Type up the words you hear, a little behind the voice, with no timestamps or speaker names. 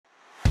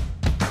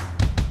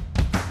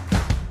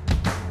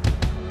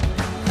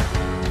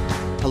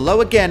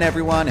Hello again,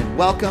 everyone, and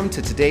welcome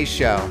to today's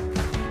show.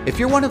 If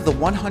you're one of the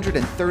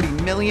 130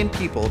 million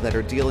people that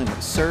are dealing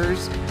with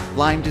SIRS,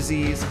 Lyme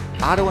disease,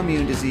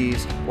 autoimmune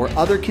disease, or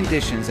other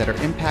conditions that are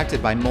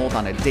impacted by mold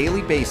on a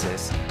daily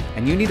basis,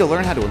 and you need to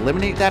learn how to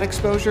eliminate that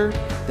exposure,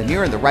 then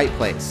you're in the right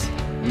place.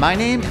 My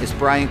name is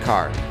Brian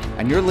Carr,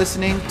 and you're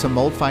listening to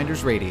Mold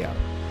Finders Radio.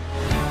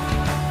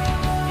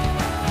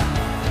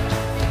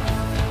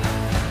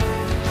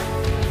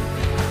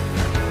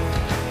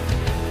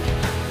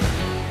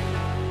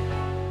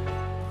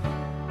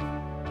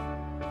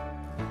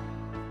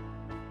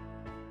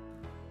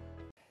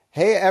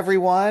 Hey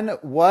everyone,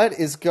 what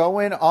is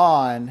going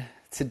on?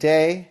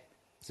 Today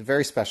is a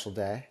very special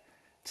day.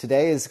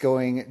 Today is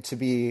going to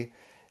be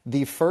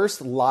the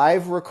first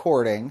live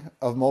recording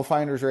of Mold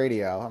Finders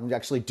Radio. I'm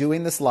actually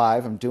doing this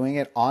live. I'm doing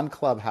it on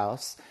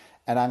Clubhouse,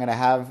 and I'm going to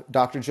have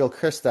Dr. Jill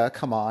Krista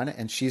come on,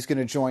 and she's going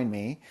to join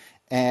me.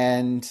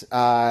 And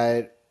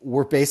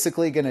we're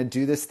basically going to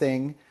do this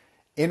thing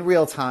in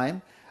real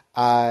time.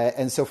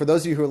 And so for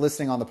those of you who are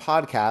listening on the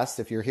podcast,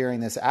 if you're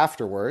hearing this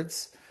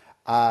afterwards,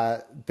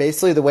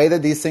 basically the way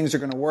that these things are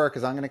going to work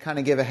is I'm going to kind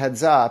of give a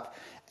heads up.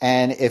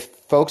 And if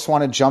folks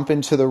want to jump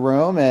into the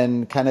room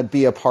and kind of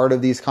be a part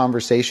of these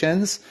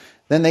conversations,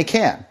 then they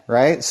can,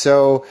 right?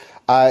 So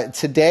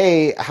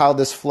today, how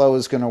this flow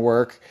is going to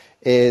work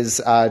is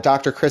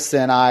Dr. Krista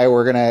and I,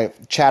 we're going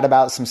to chat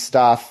about some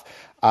stuff.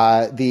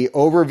 The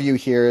overview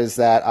here is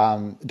that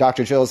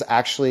Dr. Jill's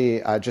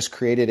actually just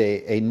created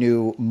a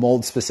new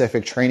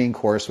mold-specific training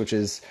course, which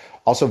is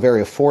also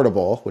very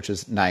affordable, which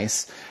is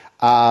nice.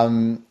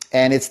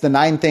 And it's the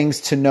 9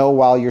 things to know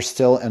while you're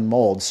still in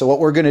mold. So what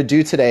we're going to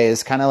do today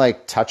is kind of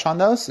like touch on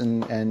those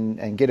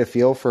and get a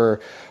feel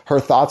for her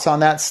thoughts on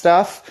that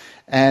stuff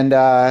and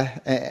have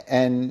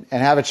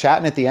a chat.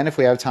 And at the end, if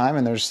we have time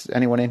and there's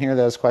anyone in here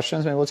that has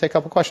questions, maybe we'll take a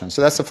couple questions.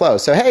 So that's the flow.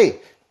 So, hey,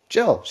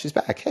 Jill, she's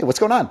back. Hey, what's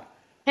going on?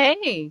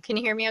 Hey, can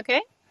you hear me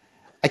okay?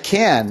 I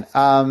can.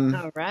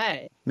 All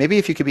right. Maybe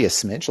if you could be a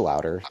smidge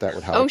louder, that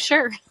would help. Oh,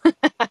 sure.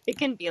 I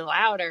can be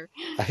louder.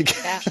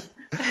 Yeah.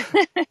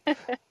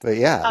 But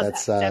yeah,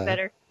 Is that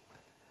better?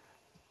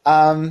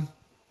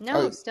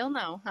 No, still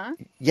no, huh?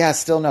 Yeah,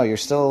 still no. You're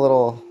still a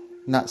little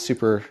not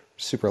super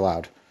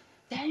loud.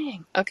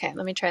 Dang. Okay,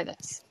 let me try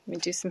this. Let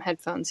me do some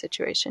headphone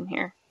situation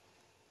here.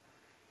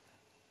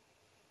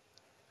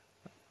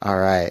 All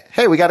right.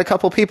 Hey, we got a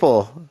couple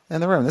people in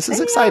the room. This is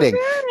exciting.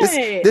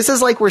 Right. This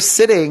is like we're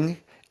sitting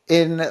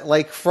in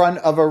like front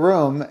of a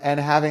room and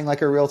having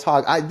like a real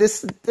talk.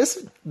 This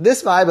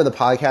vibe of the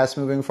podcast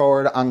moving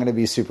forward, I'm going to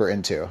be super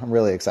into. I'm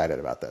really excited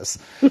about this.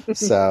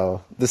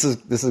 So this is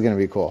going to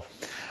be cool.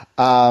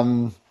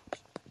 All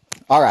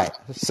right.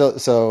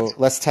 So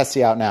let's test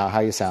you out now. How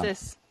you sound?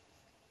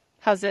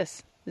 How's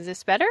this? Is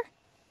this better?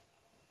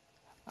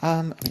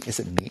 Is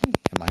it me?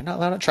 Am I not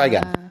loud? Try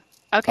again.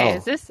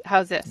 Okay. Oh.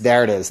 How's this?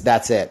 There it is.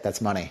 That's it.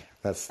 That's money.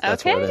 That's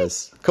okay. what it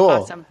is. Cool.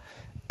 Awesome.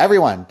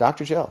 Everyone,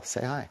 Dr. Jill,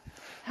 say hi.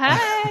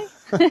 Hi.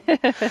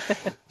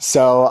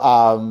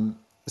 So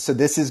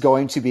this is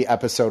going to be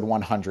episode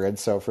 100.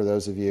 So for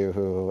those of you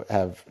who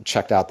have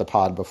checked out the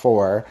pod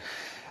before,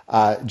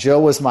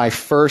 Jill was my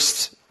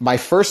first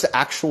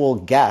actual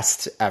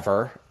guest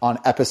ever on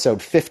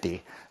episode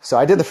 50. So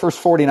I did the first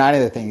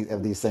 49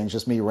 of these things,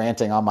 just me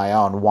ranting on my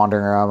own,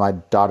 wandering around my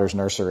daughter's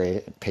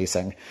nursery,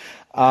 pacing.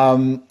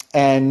 And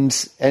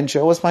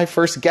Jill was my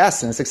first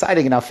guest, and it's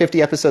exciting. And now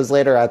 50 episodes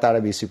later, I thought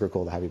it'd be super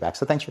cool to have you back.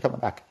 So thanks for coming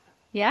back.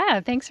 Yeah,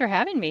 thanks for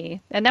having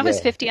me. And that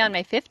was 50 on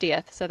my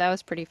 50th, so that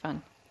was pretty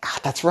fun.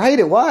 That's right,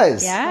 it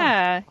was.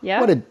 Yeah, yeah.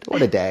 What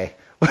a day.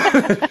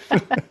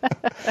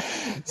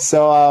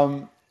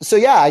 So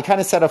yeah, I kind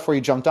of set up before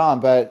you jumped on,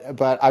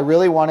 but I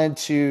really wanted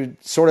to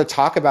sort of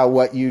talk about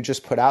what you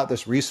just put out,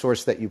 this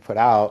resource that you put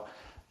out.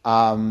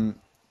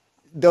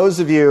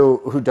 Those of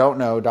you who don't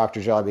know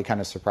Dr. Jill, I'd be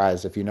kind of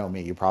surprised. If you know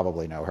me, you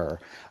probably know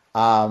her.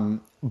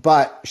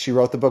 But she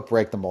wrote the book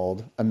Break the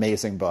Mold,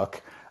 amazing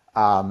book.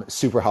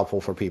 Super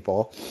helpful for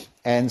people.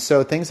 And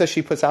so things that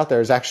she puts out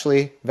there is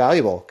actually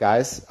valuable,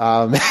 guys.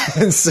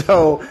 And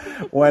so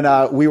when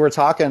we were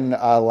talking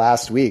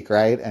last week,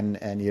 right,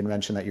 and you had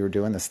mentioned that you were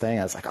doing this thing,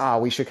 I was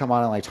like, we should come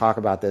on and like talk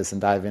about this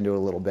and dive into it a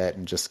little bit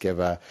and just give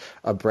a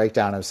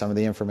breakdown of some of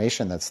the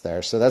information that's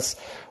there. So that's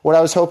what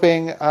I was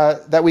hoping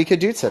that we could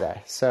do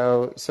today.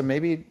 So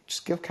maybe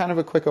just give kind of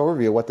a quick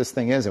overview of what this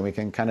thing is, and we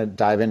can kind of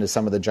dive into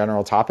some of the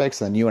general topics,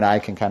 and then you and I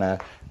can kind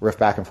of riff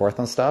back and forth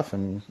on stuff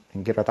and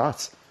get our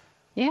thoughts.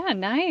 Yeah,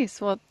 nice.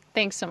 Well,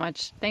 thanks so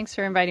much. Thanks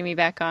for inviting me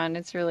back on.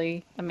 It's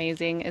really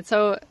amazing. It's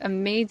so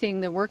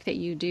amazing the work that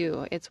you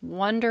do. It's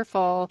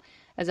wonderful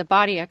as a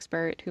body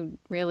expert who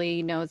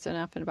really knows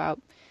enough about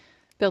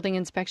building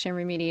inspection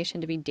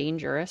remediation to be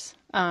dangerous.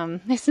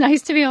 It's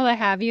nice to be able to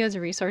have you as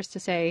a resource to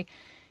say,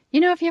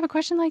 if you have a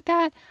question like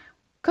that,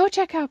 go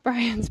check out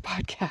Brian's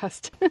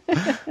podcast.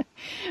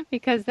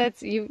 Because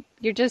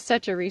you're just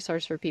such a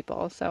resource for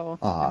people. So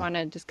I want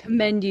to just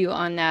commend you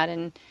on that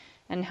and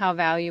how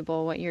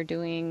valuable what you're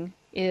doing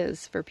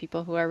is for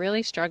people who are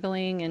really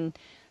struggling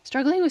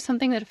with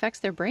something that affects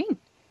their brain.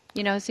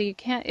 So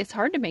it's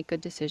hard to make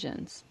good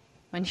decisions.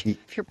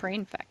 if you're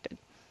brain infected.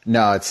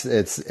 No,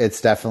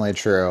 it's definitely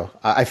true.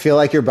 I feel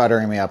like you're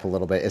buttering me up a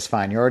little bit. It's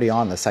fine. You're already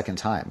on the second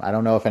time. I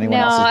don't know if anyone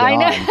No, else has been I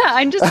know. on.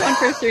 I'm just going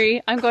for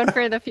 3. I'm going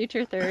for the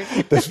future third.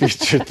 The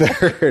future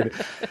third.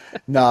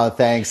 No,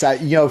 thanks.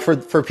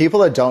 For people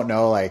that don't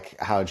know, like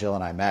how Jill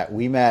and I met,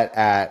 we met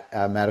at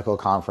a medical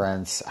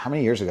conference. How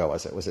many years ago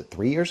was it? Was it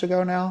 3 years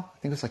ago now? I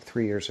think it was like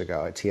 3 years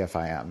ago at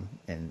TFIM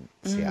in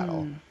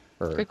Seattle.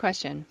 Or Good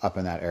question. up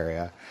in that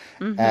area.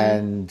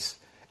 And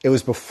it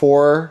was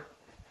before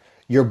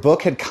your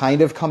book had kind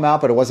of come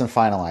out, but it wasn't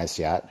finalized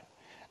yet.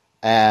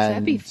 And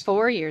That'd be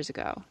 4 years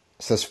ago.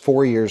 so it's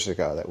 4 years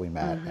ago that we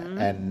met.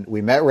 And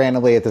we met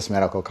randomly at this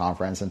medical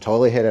conference and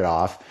totally hit it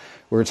off.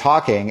 We were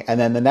talking. And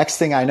then the next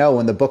thing I know,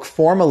 when the book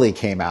formally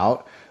came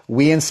out,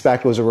 We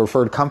Inspect was a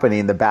referred company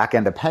in the back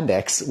end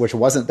appendix, which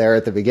wasn't there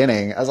at the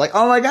beginning. I was like,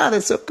 oh my God,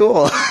 that's so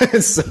cool.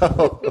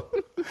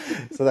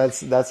 So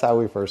that's how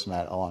we first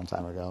met a long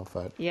time ago.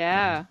 But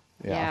Yeah.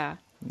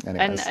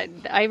 Anyways.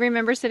 And I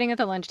remember sitting at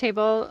the lunch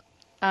table.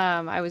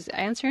 I was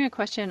answering a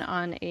question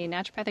on a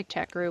naturopathic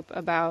chat group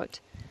about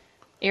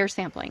air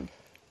sampling.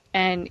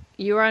 And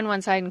you were on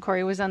one side and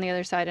Corey was on the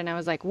other side. And I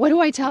was like, what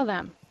do I tell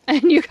them?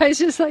 And you guys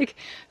just like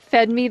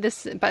fed me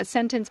this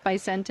sentence by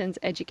sentence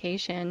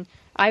education.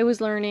 I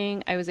was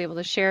learning. I was able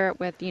to share it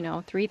with,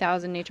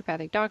 3,000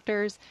 naturopathic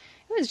doctors.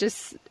 It was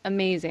just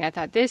amazing. I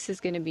thought this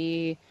is going to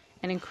be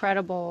an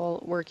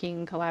incredible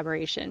working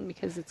collaboration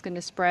because it's going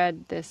to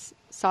spread this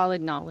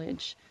solid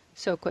knowledge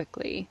so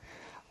quickly.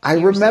 I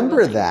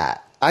remember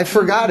that. I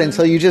forgot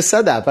until you just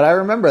said that, but I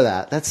remember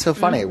that. That's so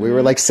funny. We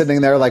were like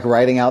sitting there, like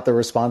writing out the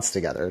response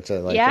together to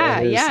like,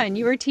 yeah. And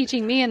you were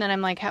teaching me, and then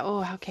I'm like,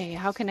 okay,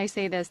 how can I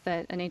say this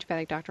that a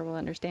naturopathic doctor will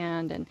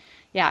understand? And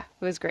yeah,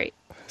 it was great.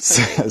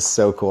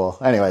 So cool.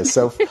 Anyway,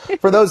 so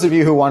for those of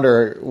you who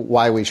wonder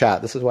why we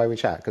chat, this is why we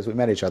chat, because we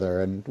met each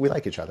other and we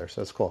like each other.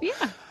 So it's cool. Yeah.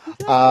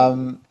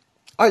 Exactly.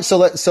 All right,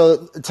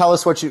 so tell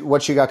us what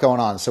you got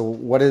going on. So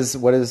what is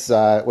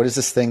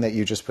this thing that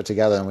you just put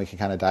together, and we can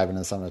kind of dive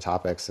into some of the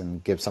topics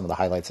and give some of the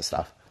highlights of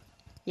stuff.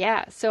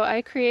 Yeah, so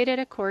I created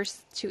a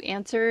course to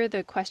answer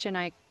the question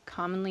I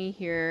commonly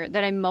hear,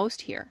 that I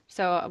most hear.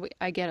 So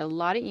I get a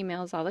lot of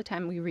emails all the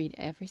time. We read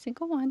every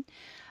single one,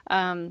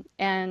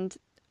 and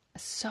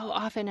so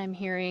often I'm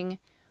hearing,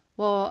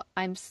 "Well,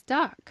 I'm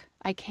stuck.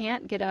 I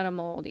can't get out of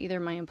mold.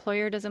 Either my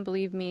employer doesn't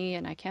believe me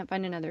and I can't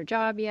find another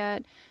job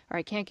yet, or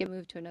I can't get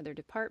moved to another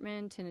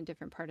department in a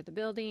different part of the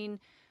building,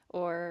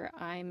 or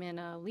I'm in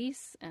a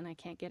lease and I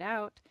can't get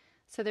out."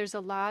 So there's a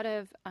lot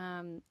of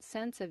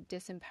sense of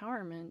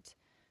disempowerment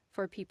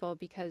for people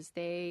because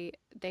they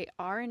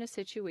are in a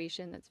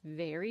situation that's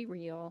very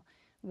real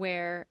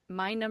where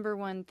my number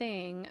one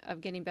thing of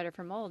getting better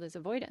from mold is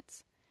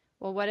avoidance.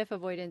 Well, what if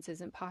avoidance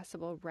isn't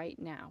possible right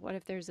now? What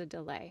if there's a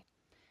delay?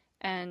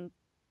 And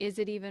is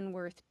it even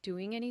worth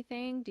doing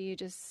anything? Do you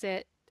just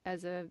sit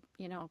as a,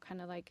 kind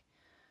of like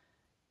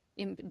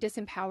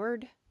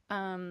disempowered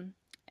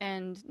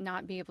and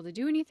not be able to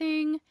do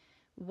anything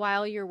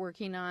while you're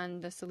working on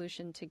the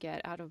solution to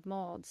get out of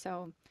mold?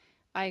 So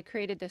I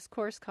created this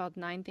course called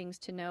 9 Things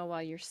to Know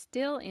While You're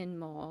Still in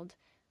Mold.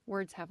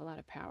 Words have a lot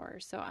of power.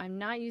 So I'm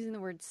not using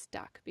the word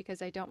stuck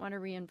because I don't want to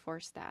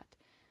reinforce that.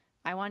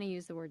 I want to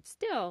use the word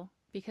still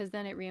because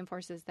then it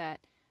reinforces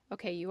that,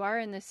 okay, you are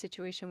in this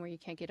situation where you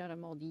can't get out of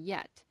mold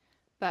yet,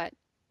 but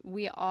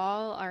we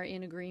all are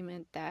in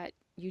agreement that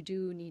you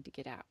do need to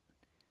get out.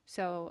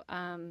 So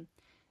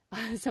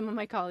some of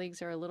my colleagues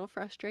are a little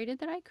frustrated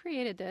that I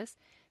created this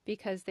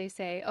because they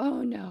say,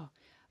 oh no,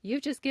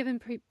 you've just given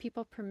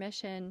people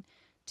permission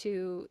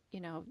to,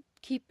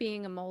 keep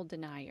being a mold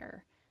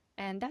denier.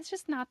 And that's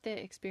just not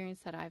the experience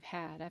that I've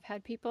had. I've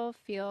had people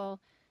feel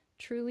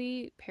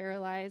truly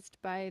paralyzed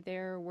by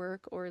their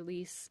work or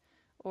lease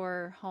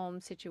or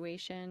home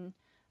situation,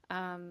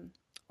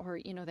 or,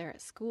 they're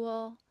at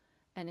school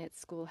and it's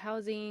school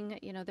housing.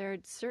 There are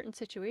certain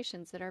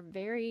situations that are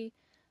very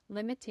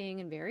limiting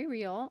and very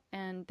real.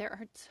 And there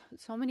are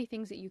so many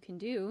things that you can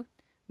do,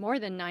 more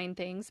than 9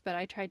 things, but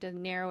I tried to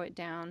narrow it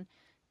down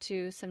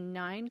to some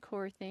 9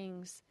 core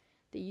things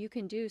that you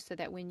can do so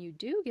that when you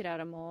do get out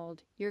of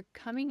mold, you're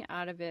coming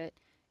out of it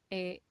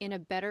in a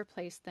better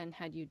place than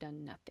had you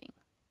done nothing.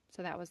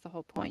 So that was the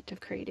whole point of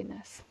creating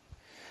this.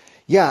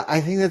 Yeah,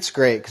 I think that's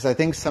great because I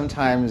think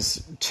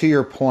sometimes, to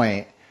your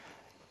point,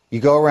 you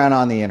go around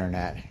on the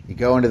internet, you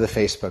go into the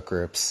Facebook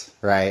groups,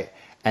 right?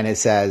 And it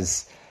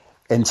says,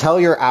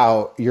 until you're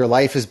out, your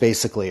life is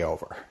basically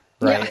over,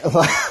 right?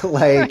 Yeah.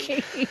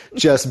 Right.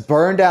 Just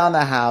burn down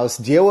the house,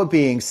 deal with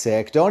being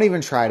sick, don't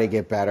even try to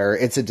get better.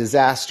 It's a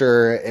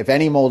disaster. If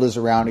any mold is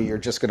around you, you're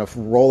just going to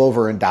roll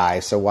over and die.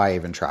 So why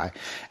even try?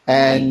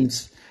 And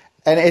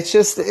it's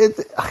just,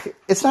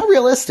 it's not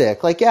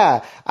realistic. Like,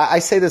 yeah, I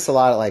say this a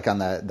lot, like on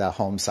the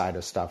home side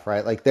of stuff,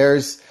 right? Like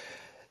there's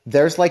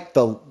like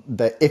the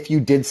if you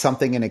did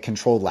something in a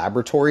controlled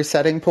laboratory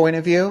setting point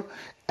of view,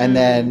 and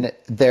then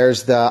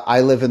there's the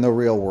I live in the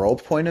real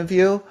world point of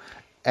view.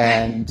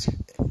 And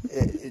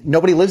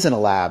nobody lives in a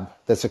lab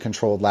that's a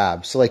controlled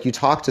lab. So like you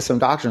talk to some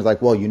doctors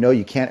like, well,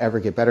 you can't ever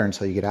get better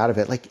until you get out of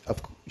it. Like,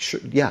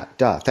 sure, yeah,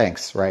 duh,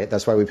 thanks, right?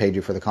 That's why we paid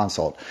you for the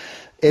consult.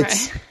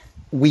 Right.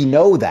 We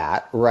know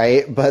that,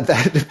 right?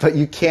 But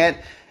you can't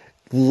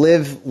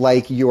live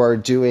like you are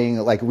doing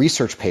like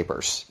research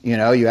papers.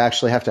 You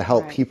actually have to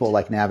help people Right.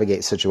 like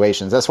navigate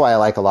situations. That's why I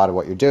like a lot of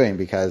what you're doing,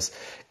 because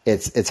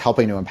it's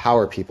helping to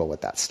empower people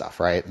with that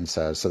stuff, right? And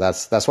so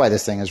that's why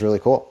this thing is really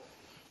cool.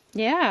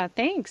 Yeah,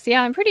 thanks.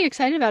 Yeah, I'm pretty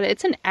excited about it.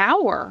 It's an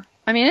hour.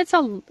 I mean, it's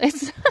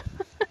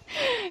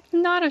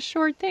not a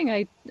short thing.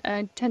 I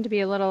tend to be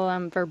a little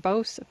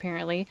verbose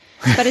apparently,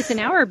 but it's an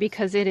hour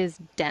because it is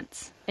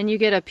dense, and you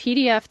get a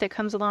PDF that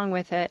comes along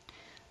with it.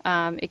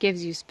 It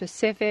gives you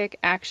specific,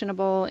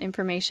 actionable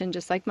information,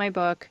 just like my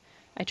book.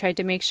 I tried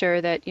to make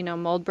sure that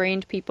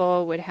mold-brained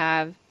people would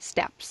have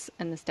steps,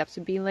 and the steps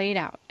would be laid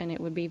out, and it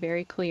would be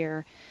very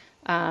clear.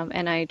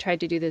 And I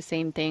tried to do the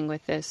same thing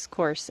with this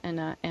course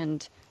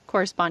and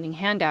corresponding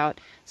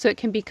handout, so it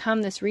can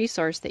become this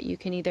resource that you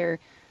can either,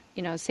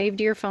 save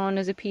to your phone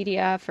as a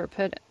PDF or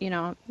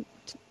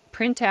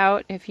print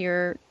out if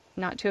you're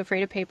not too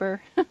afraid of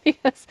paper,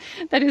 because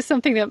that is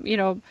something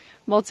that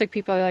mold sick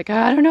people are like, oh,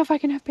 I don't know if I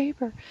can have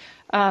paper.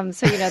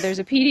 So there's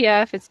a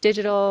PDF. It's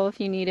digital if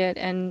you need it,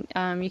 and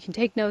you can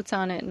take notes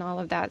on it and all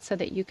of that, so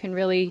that you can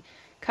really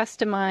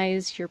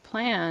customize your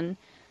plan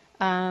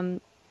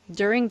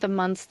during the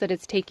months that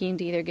it's taking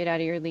to either get out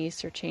of your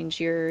lease or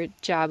change your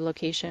job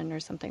location or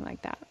something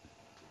like that.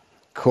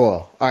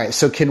 Cool. All right.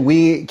 So can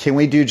we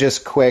do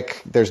just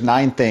quick? There's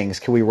 9 things.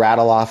 Can we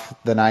rattle off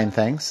the 9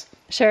 things?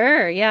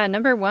 Sure. Yeah.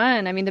 Number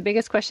one, I mean, the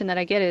biggest question that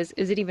I get is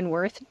it even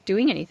worth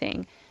doing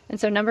anything? And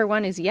so number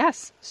one is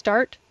yes,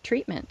 start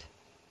treatment.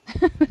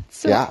 It's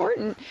so Yeah.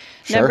 important.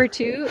 Number Sure.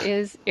 two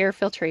is air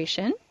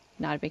filtration.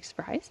 Not a big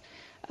surprise.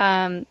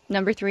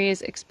 Number three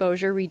is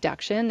exposure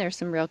reduction. There's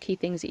some real key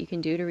things that you can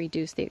do to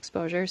reduce the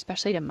exposure,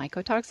 especially to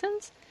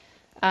mycotoxins.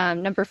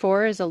 Number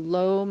four is a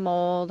low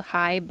mold,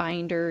 high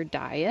binder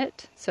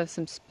diet. So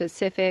some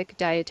specific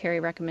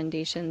dietary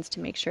recommendations to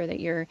make sure that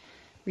you're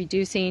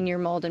reducing your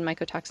mold and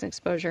mycotoxin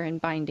exposure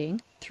and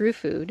binding through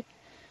food.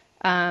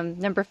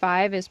 Number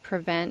five is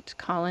prevent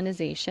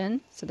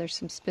colonization. So there's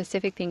some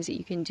specific things that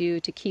you can do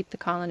to keep the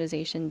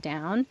colonization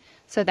down.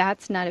 So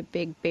that's not a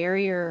big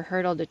barrier or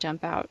hurdle to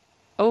jump out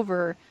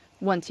over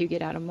once you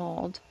get out of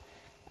mold.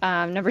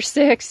 Number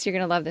six, you're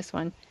going to love this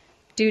one.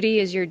 Duty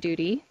is your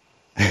duty.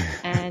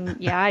 And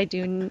yeah, I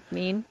do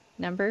mean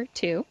number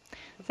two.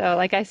 So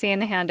like I say in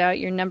the handout,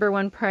 your number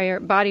one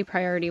body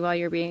priority while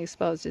you're being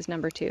exposed is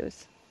number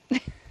twos.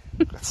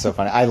 That's so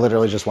funny. I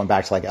literally just went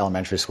back to like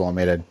elementary school and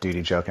made a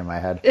duty joke in my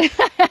head.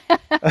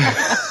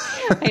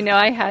 I know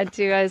I had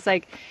to. I was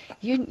like,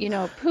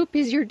 poop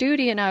is your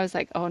duty. And I was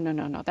like, oh, no,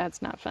 no, no,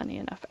 that's not funny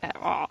enough at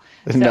all.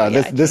 So No,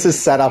 yeah, this is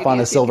set up on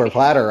a silver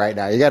platter right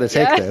now. You got to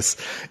take Yeah. this.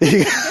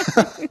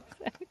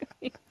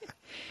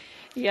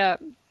 Yeah.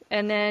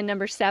 And then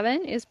number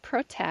seven is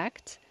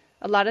protect.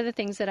 A lot of the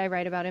things that I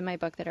write about in my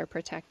book that are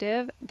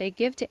protective, they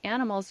give to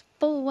animals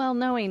full well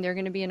knowing they're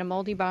going to be in a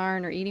moldy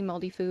barn or eating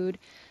moldy food.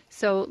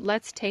 So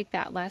let's take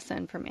that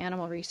lesson from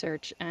animal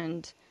research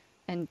and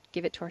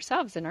give it to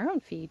ourselves in our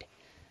own feed.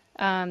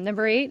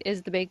 Number eight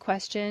is the big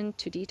question: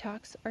 to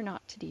detox or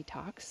not to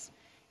detox?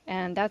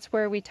 And that's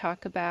where we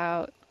talk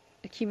about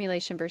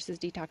accumulation versus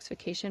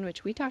detoxification,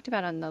 which we talked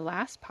about on the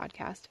last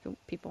podcast. If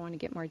people want to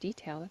get more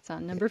detail, it's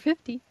on number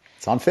 50.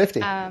 It's on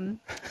 50. And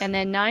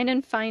then nine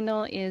and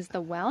final is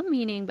the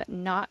well-meaning but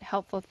not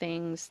helpful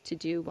things to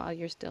do while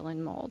you're still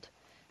in mold.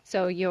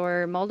 So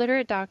your mold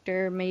literate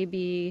doctor may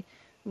be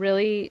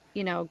really,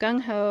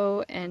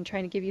 gung-ho and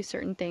trying to give you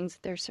certain things.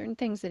 There are certain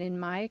things that in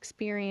my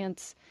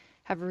experience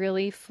have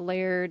really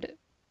flared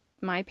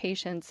my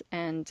patients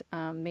and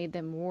made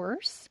them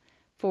worse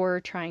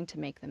for trying to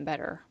make them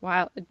better.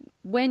 While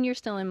when you're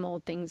still in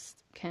mold, things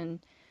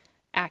can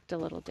act a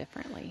little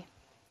differently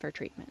for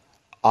treatment.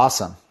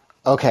 Awesome.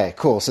 Okay,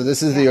 cool. So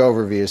this is the Yeah.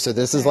 overview. So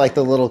this is like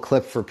the little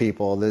clip for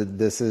people.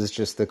 This is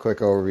just the quick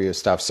overview of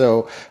stuff.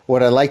 So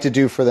what I'd like to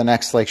do for the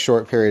next like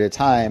short period of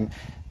time,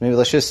 maybe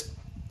let's just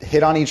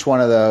hit on each one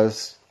of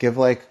those, give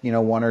like,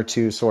 one or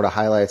two sort of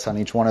highlights on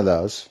each one of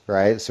those,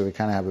 right? So we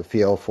kind of have a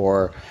feel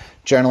for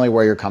generally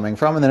where you're coming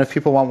from. And then if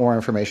people want more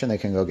information, they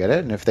can go get it.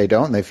 And if they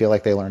don't, and they feel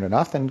like they learned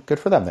enough, then good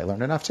for them. They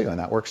learned enough too, and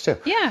that works too.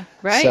 Yeah,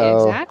 right.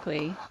 So,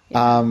 Exactly.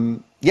 Yeah.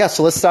 Yeah,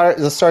 so let's start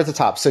at the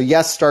top. So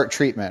yes, start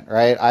treatment,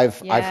 right? I've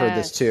heard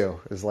this Yes.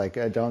 too. It's like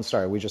don't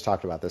start. We just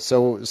talked about this.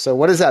 So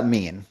what does that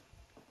mean?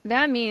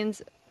 That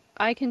means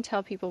I can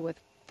tell people with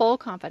full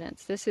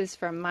confidence. This is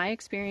from my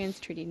experience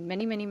treating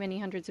many, many, many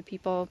hundreds of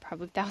people,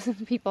 probably thousands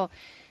of people.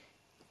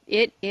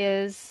 It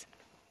is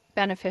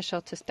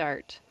beneficial to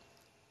start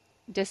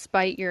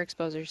despite your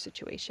exposure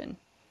situation.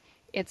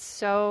 It's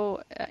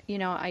so,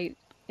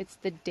 it's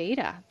the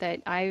data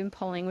that I'm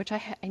pulling, which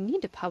I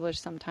need to publish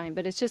sometime,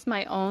 but it's just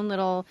my own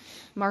little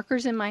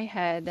markers in my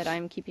head that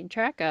I'm keeping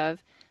track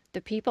of.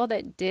 The people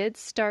that did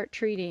start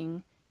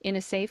treating in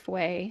a safe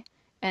way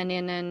and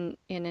in an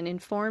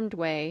informed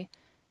way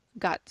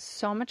got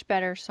so much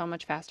better, so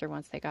much faster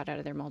once they got out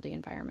of their moldy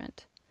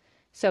environment.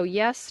 So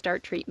yes,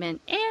 start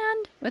treatment,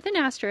 and with an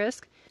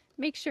asterisk,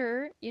 make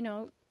sure,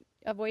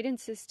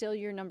 avoidance is still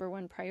your number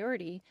one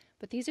priority,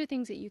 but these are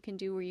things that you can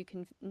do where you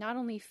can not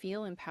only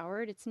feel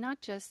empowered, it's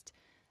not just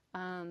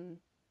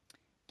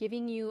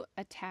giving you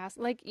a task,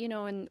 like,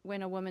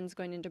 when a woman's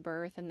going into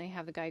birth and they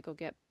have the guy go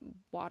get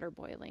water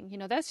boiling,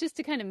 that's just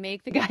to kind of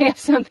make the guy have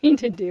something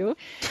to do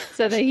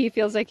so that he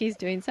feels like he's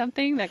doing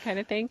something, that kind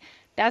of thing.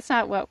 That's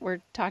not what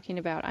we're talking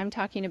about. I'm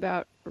talking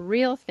about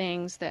real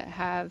things that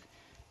have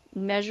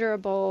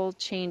measurable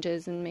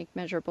changes and make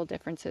measurable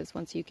differences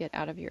once you get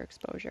out of your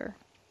exposure.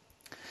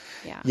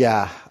 Yeah.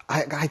 Yeah,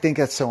 I think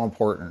that's so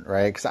important,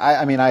 right? Because I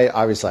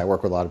obviously I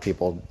work with a lot of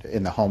people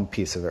in the home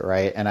piece of it,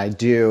 right? And I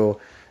do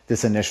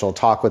this initial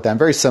talk with them,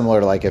 very similar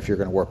to like if you're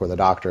going to work with a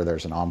doctor,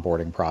 there's an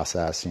onboarding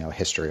process,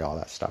 history, all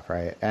that stuff,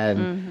 right?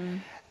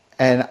 And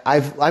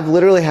I've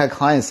literally had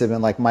clients that have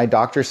been like, my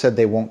doctor said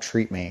they won't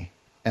treat me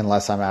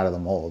unless I'm out of the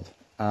mold.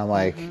 And I'm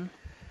like,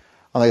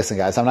 listen,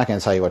 guys, I'm not going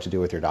to tell you what to do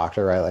with your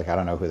doctor, right? Like, I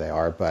don't know who they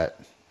are, but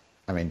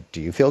I mean,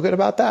 do you feel good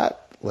about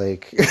that?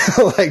 Like,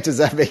 like, does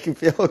that make you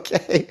feel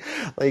okay?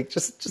 Like,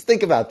 just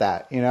think about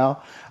that,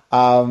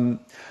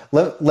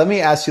 Let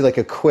me ask you like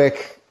a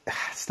quick,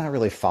 it's not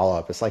really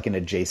follow-up. It's like an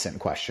adjacent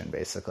question,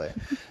 basically.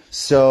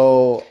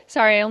 So.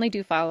 Sorry, I only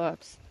do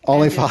follow-ups.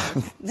 Only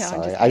follow. No,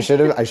 sorry, I should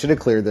have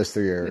cleared this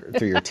through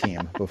your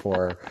team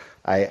before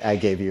I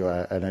gave you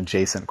an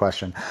adjacent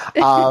question.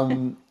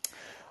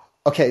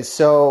 Okay,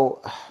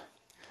 so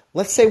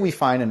let's say we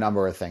find a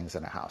number of things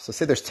in a house. Let's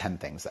say there's 10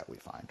 things that we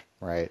find,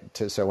 right?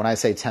 So when I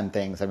say 10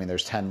 things, I mean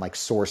there's 10 like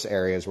source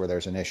areas where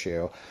there's an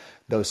issue.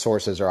 Those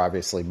sources are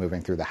obviously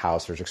moving through the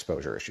house. There's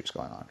exposure issues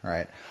going on,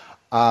 right?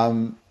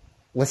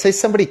 Let's say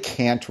somebody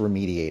can't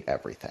remediate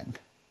everything,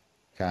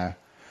 okay?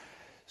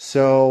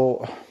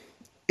 So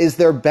is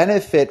there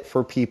benefit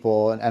for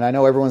people, and I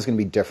know everyone's going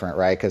to be different,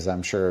 right? Because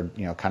I'm sure,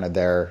 kind of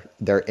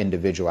their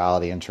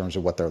individuality in terms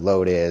of what their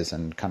load is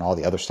and kind of all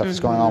the other stuff that's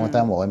going on with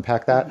them will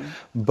impact that.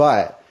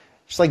 But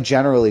just like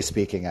generally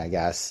speaking, I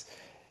guess,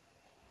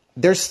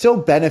 there's still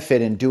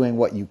benefit in doing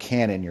what you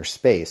can in your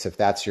space if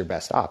that's your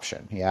best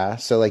option. Yeah.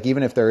 So like,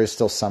 even if there is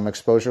still some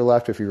exposure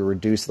left, if you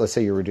reduce, let's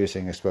say you're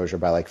reducing exposure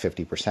by like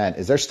 50%,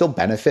 is there still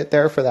benefit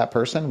there for that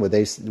person? Would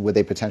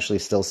they potentially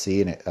still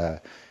see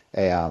an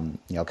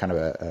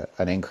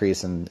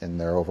increase in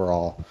their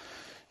overall,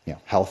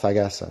 health, I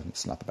guess?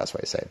 It's not the best way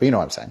to say it, but you know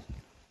what I'm saying.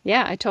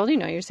 Yeah, I totally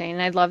know what you're saying.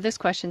 And I love this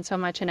question so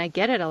much and I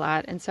get it a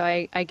lot. And so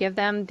I give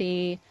them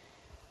the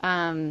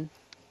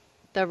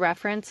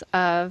reference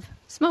of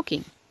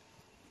smoking,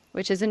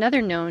 which is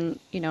another known,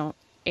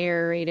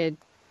 aerated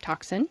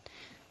toxin.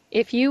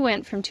 If you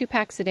went from 2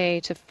 packs a day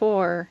to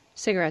 4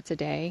 cigarettes a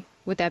day,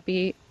 would that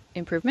be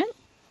improvement?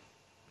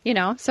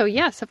 So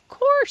yes, of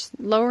course,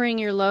 lowering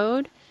your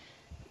load,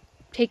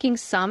 taking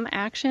some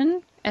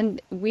action.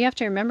 And we have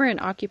to remember in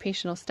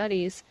occupational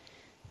studies,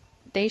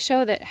 they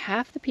show that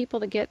half the people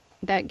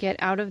that get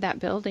out of that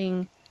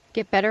building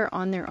get better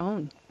on their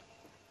own.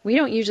 We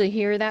don't usually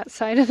hear that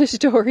side of the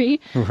story,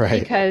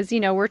 right? Because,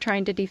 we're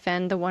trying to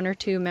defend the 1 or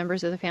 2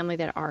 members of the family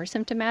that are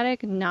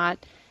symptomatic,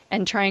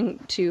 and trying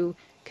to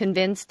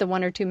convince the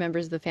 1 or 2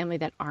 members of the family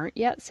that aren't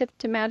yet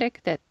symptomatic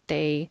that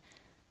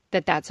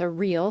that's a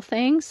real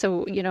thing.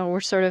 So, we're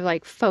sort of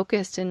like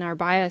focused, and our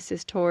bias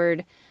is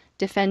toward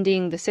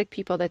defending the sick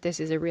people that this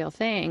is a real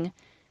thing.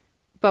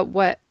 But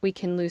what we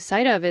can lose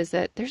sight of is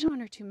that there's 1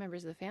 or 2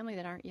 members of the family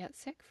that aren't yet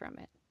sick from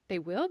it. They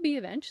will be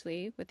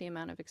eventually with the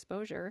amount of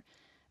exposure.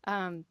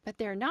 But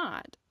they're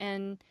not.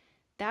 And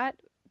that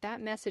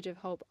message of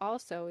hope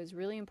also is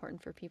really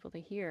important for people to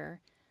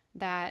hear,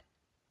 that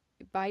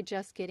by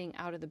just getting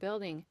out of the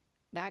building,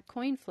 that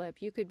coin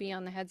flip, you could be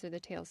on the heads or the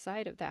tail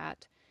side of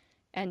that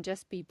and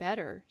just be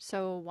better.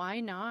 So why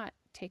not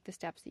take the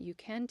steps that you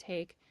can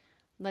take?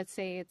 Let's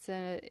say it's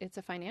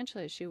a financial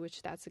issue,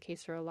 which that's the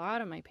case for a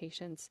lot of my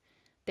patients.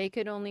 They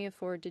could only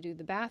afford to do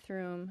the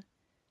bathroom,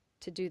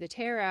 to do the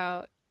tear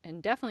out,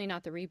 and definitely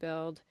not the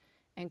rebuild,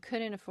 and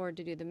couldn't afford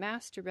to do the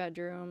master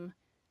bedroom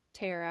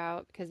tear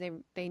out because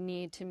they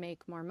need to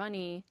make more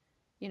money,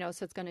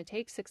 so it's going to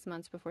take 6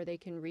 months before they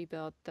can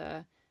rebuild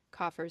the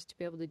coffers to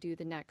be able to do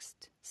the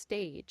next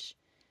stage.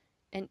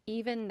 And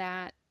even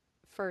that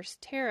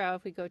first tear out,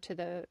 if we go to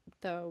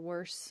the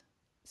worst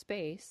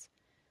space,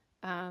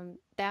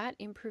 that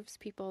improves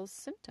people's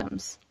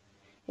symptoms.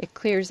 It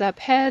clears up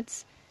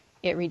heads,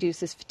 it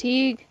reduces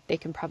fatigue, they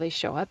can probably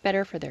show up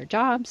better for their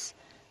jobs.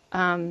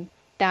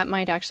 That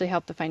might actually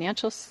help the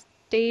financial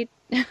state.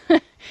 Yeah.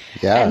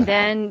 And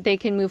then they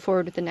can move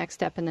forward with the next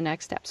step and the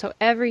next step. So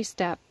every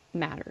step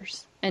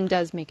matters and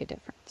does make a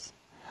difference.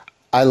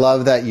 I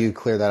love that you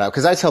clear that out,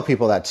 because I tell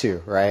people that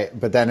too, right?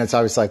 But then it's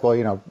always like, well,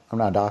 I'm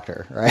not a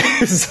doctor, right?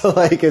 So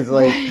like, it's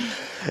like,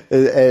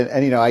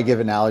 and I give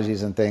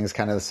analogies and things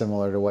kind of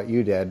similar to what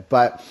you did.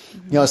 But,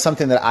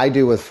 something that I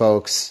do with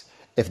folks,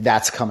 if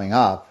that's coming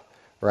up,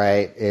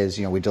 right, is,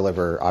 we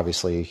deliver,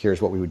 obviously,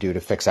 here's what we would do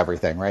to fix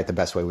everything, right? The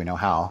best way we know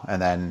how.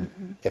 And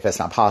then if it's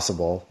not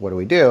possible, what do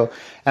we do?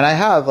 And I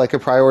have like a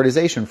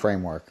prioritization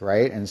framework,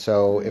 right? And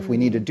so if we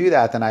need to do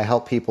that, then I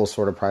help people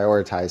sort of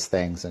prioritize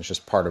things. And it's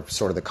just part of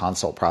sort of the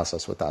consult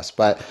process with us.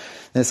 But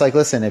it's like,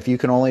 listen, if you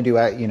can only do,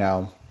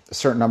 a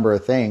certain number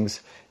of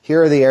things,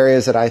 here are the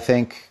areas that I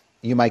think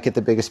you might get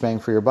the biggest bang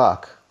for your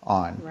buck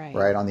on,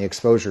 right? On the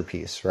exposure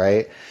piece,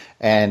 right?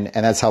 And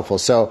that's helpful.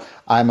 So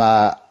I'm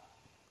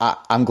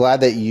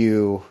glad that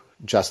you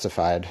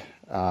justified,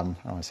 I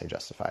don't want to say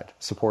justified,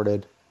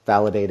 supported,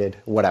 validated,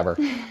 whatever.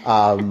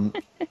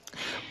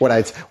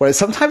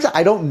 Sometimes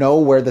I don't know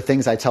where the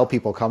things I tell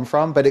people come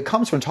from, but it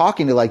comes from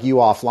talking to like you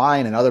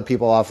offline and other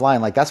people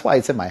offline. Like that's why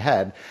it's in my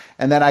head.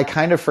 And then I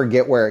kind of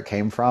forget where it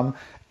came from.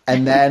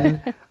 And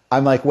then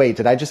I'm like, wait,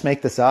 did I just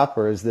make this up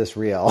or is this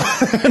real?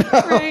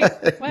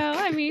 Right. Well,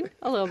 I mean,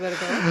 a little bit of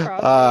both,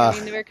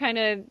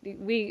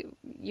 probably.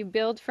 You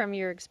build from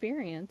your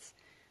experience.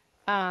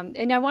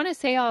 And I want to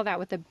say all that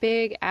with a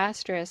big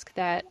asterisk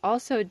that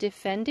also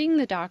defending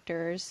the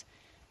doctors,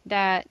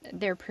 that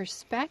their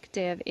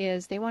perspective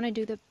is they want to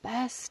do the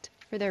best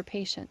for their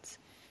patients.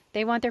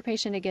 They want their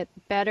patient to get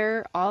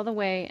better all the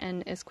way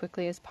and as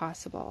quickly as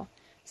possible.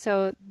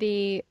 So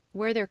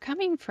where they're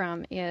coming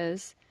from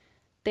is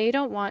they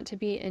don't want to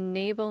be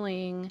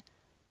enabling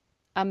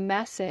a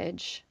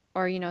message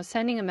or,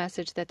 sending a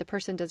message that the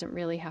person doesn't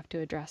really have to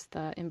address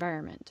the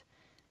environment.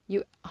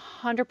 You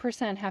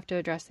 100% have to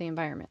address the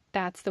environment.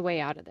 That's the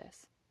way out of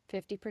this.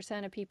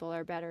 50% of people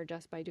are better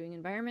just by doing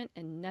environment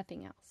and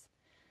nothing else.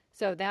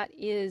 So that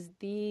is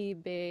the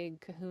big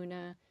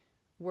kahuna.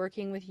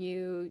 Working with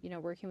you,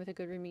 working with a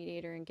good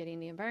remediator and getting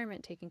the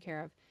environment taken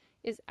care of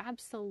is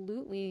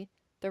absolutely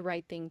the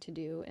right thing to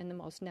do and the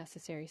most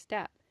necessary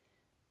step.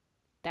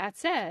 That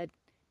said,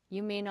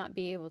 you may not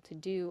be able to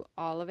do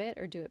all of it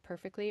or do it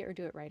perfectly or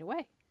do it right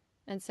away.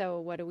 And so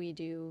what do we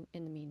do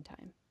in the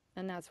meantime?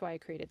 And that's why I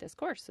created this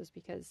course, is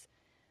because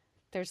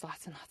there's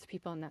lots and lots of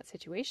people in that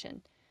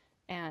situation.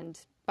 And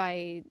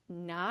by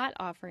not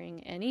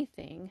offering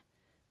anything,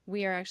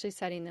 we are actually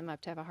setting them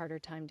up to have a harder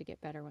time to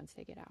get better once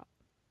they get out.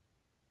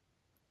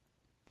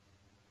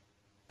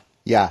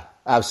 Yeah,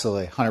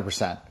 absolutely.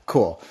 100%.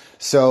 Cool.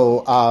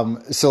 So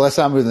let's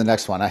now move to the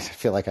next one. I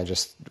feel like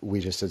we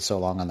just did so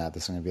long on that.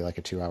 This is going to be like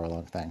a 2-hour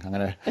long thing. I'm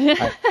going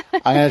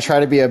to try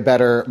to be a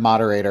better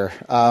moderator.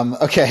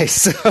 Okay.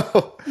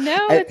 So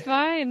no, it's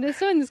fine. This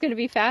one's going to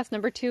be fast.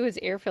 Number 2 is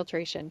air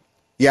filtration.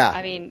 Yeah.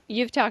 I mean,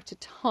 you've talked a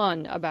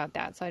ton about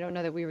that, so I don't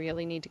know that we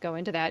really need to go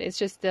into that. It's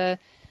just the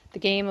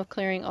game of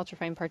clearing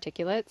ultrafine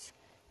particulates.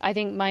 I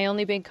think my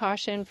only big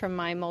caution from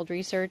my mold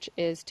research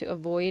is to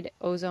avoid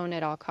ozone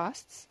at all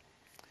costs.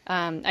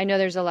 I know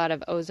there's a lot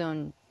of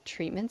ozone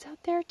treatments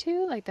out there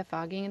too, like the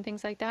fogging and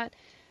things like that.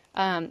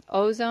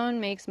 Ozone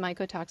makes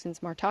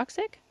mycotoxins more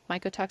toxic.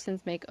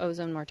 Mycotoxins make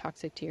ozone more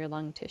toxic to your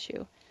lung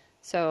tissue.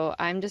 So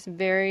I'm just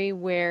very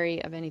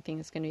wary of anything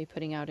that's going to be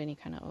putting out any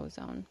kind of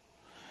ozone.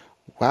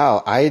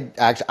 Wow,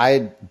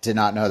 I did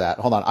not know that.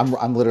 Hold on,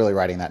 I'm literally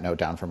writing that note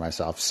down for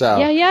myself.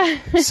 So yeah.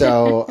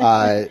 so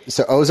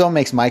ozone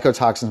makes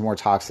mycotoxins more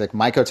toxic.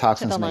 Mycotoxins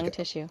to the make lung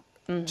tissue.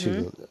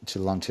 To the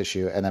lung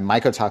tissue, and then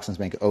mycotoxins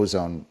make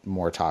ozone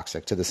more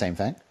toxic to the same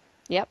thing?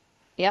 Yep.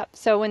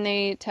 So when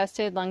they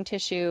tested lung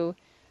tissue,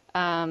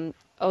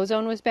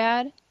 ozone was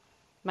bad,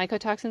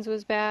 mycotoxins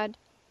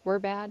were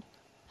bad,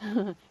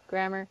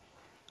 grammar.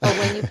 But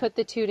when you put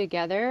the two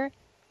together,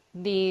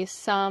 the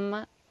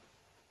sum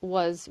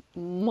was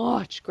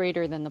much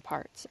greater than the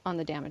parts on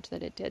the damage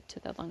that it did to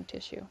the lung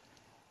tissue.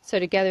 So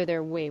together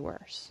they're way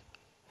worse.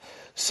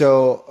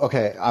 So,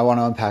 okay, I want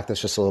to unpack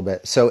this just a little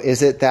bit. So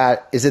is it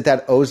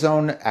that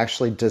ozone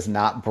actually does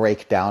not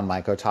break down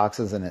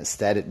mycotoxins and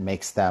instead it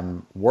makes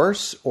them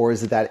worse? Or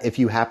is it that if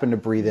you happen to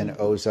breathe in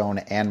ozone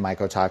and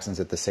mycotoxins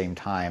at the same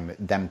time,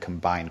 them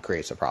combined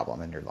creates a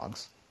problem in your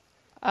lungs?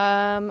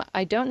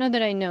 I don't know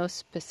that I know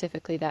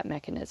specifically that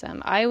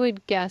mechanism. I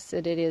would guess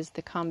that it is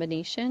the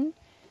combination.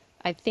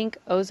 I think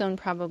ozone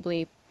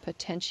probably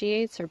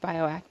potentiates or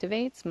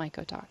bioactivates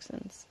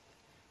mycotoxins,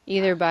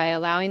 either by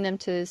allowing them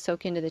to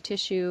soak into the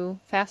tissue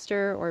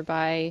faster or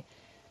by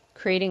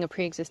creating a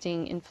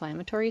pre-existing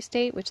inflammatory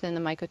state, which then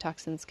the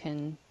mycotoxins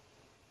can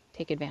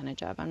take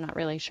advantage of. I'm not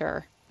really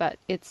sure, but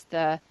it's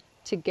the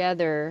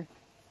together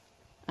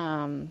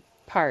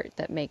part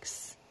that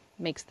makes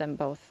them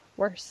both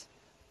worse.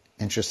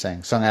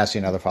 Interesting. So I'm going to ask you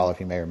another follow-up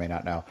you may or may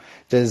not know.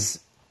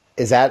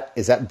 Is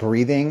that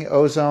breathing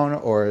ozone,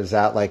 or is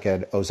that like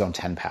an ozone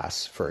 10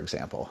 pass, for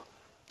example?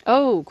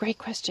 Oh, great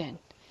question.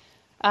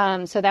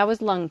 So that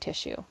was lung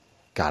tissue.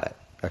 Got it.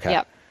 Okay.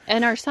 Yep.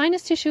 And our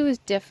sinus tissue is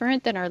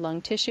different than our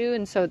lung tissue.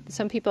 And so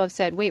some people have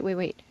said,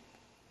 wait.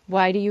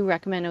 Why do you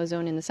recommend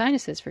ozone in the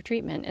sinuses for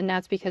treatment? And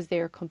that's because they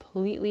are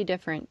completely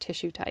different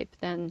tissue type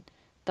than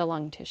the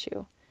lung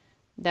tissue.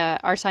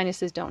 Our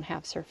sinuses don't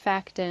have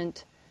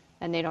surfactant,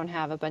 and they don't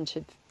have a bunch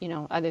of,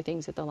 other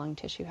things that the lung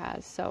tissue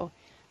has. So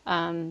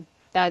but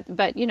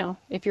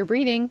if you're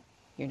breathing,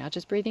 you're not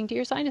just breathing to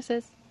your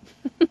sinuses.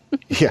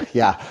 Yeah,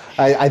 yeah.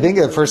 I think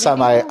the first Breathing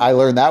time it out. I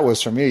learned that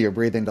was from you. You're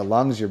breathing to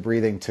lungs, you're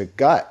breathing to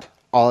gut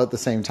all at the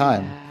same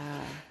time.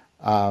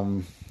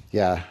 Yeah.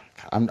 Yeah,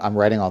 I'm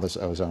writing all this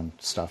ozone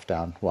stuff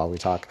down while we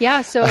talk.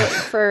 Yeah, so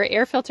for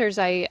air filters,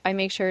 I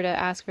make sure to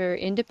ask for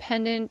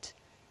independent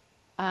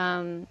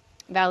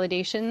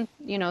validation,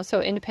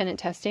 so independent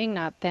testing,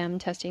 not them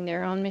testing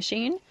their own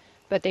machine,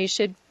 but they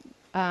should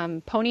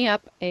pony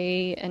up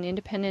an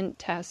independent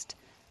test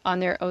on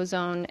their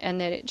ozone,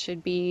 and that it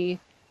should be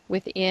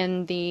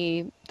within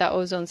the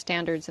ozone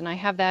standards. And I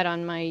have that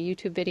on my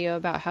YouTube video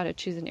about how to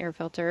choose an air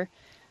filter,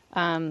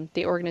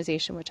 the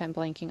organization, which I'm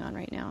blanking on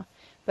right now.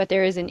 But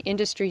there is an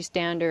industry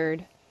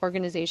standard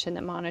organization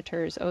that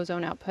monitors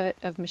ozone output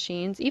of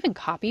machines, even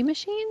copy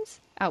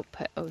machines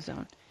output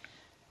ozone.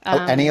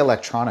 Any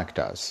electronic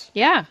does.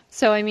 Yeah.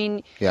 So I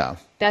mean, Yeah.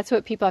 that's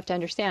what people have to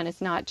understand.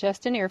 It's not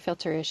just an air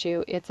filter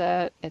issue. It's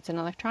an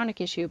electronic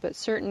issue. But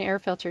certain air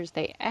filters,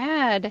 they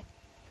add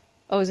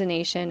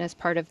ozonation as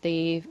part of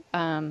the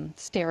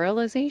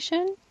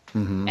sterilization.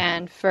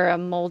 And for a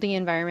moldy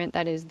environment,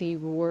 that is the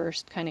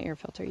worst kind of air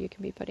filter you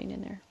can be putting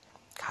in there.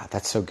 God,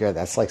 that's so good.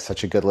 That's like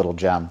such a good little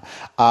gem.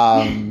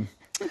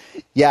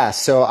 Yeah,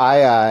 so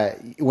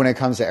when it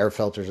comes to air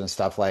filters and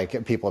stuff,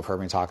 like people have heard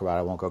me talk about it,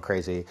 I won't go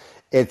crazy.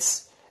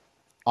 It's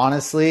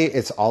honestly,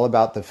 it's all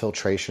about the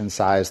filtration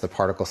size, the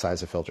particle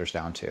size of filters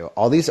down to.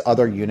 All these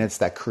other units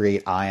that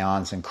create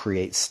ions and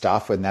create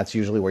stuff, and that's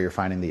usually where you're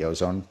finding the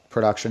ozone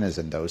production is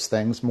in those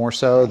things more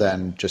so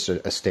than just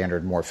a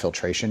standard more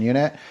filtration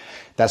unit.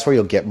 That's where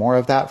you'll get more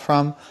of that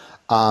from.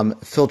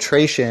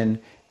 Filtration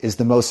is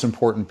the most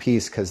important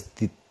piece because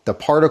the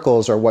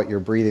particles are what you're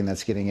breathing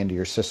that's getting into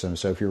your system.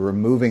 So if you're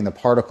removing the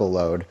particle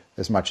load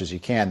as much as you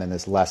can, then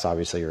there's less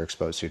obviously you're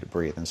exposed to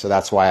breathe. And so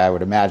that's why I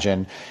would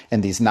imagine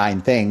in these 9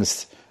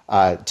 things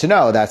to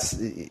know that's,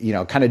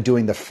 kind of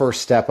doing the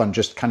first step on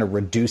just kind of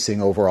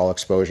reducing overall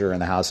exposure in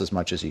the house as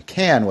much as you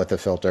can with the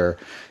filter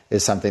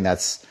is something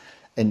that's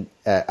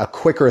a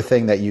quicker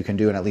thing that you can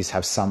do and at least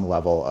have some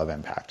level of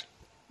impact.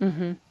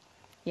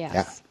 Yes.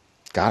 Yeah.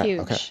 Got it. Huge.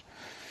 Okay.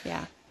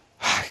 Yeah.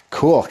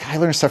 Cool. I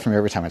learn stuff from you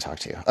every time I talk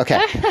to you. Okay.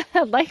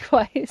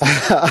 Likewise.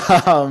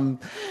 All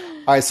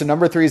right. So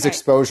number 3 is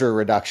exposure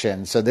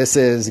reduction. So this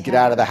is get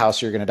out of the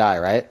house, you're going to die,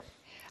 right?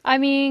 I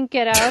mean,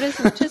 get out as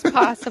much as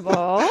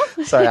possible.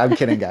 Sorry, I'm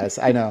kidding, guys.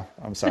 I know.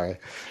 I'm sorry.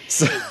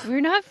 So,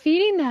 We're not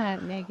feeding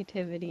that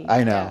negativity.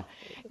 I know.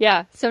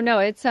 Yeah. So no,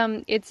 it's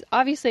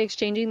obviously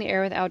exchanging the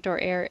air with outdoor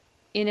air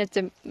in its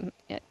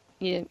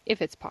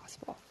if it's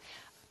possible.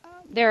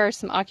 There are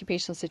some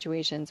occupational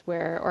situations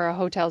or a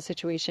hotel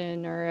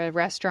situation or a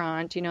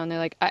restaurant, and they're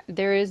like,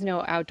 there is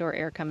no outdoor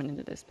air coming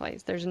into this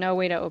place. There's no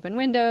way to open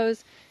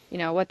windows.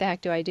 What the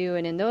heck do I do?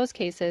 And in those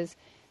cases,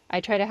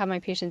 I try to have my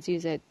patients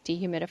use a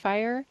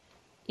dehumidifier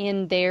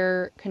in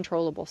their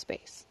controllable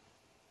space.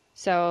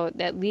 So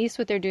at least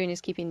what they're doing is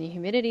keeping the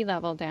humidity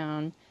level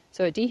down.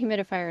 So a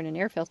dehumidifier and an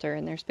air filter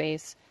in their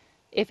space,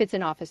 if it's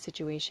an office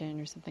situation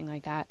or something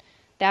like that,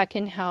 that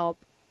can help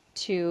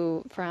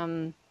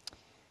from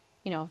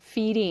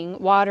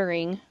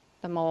watering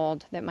the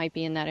mold that might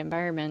be in that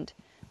environment.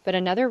 But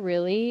another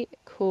really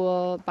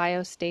cool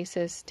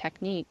biostasis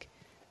technique,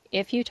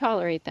 if you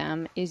tolerate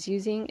them, is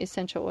using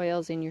essential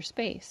oils in your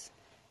space.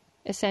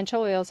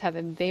 Essential oils have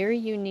a very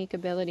unique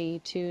ability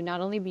to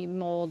not only be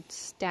mold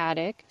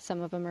static,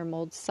 some of them are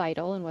mold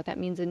cytal, and what that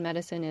means in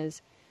medicine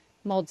is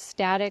mold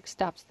static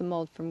stops the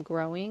mold from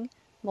growing,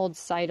 mold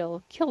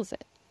cytal kills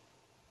it.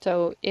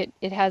 So it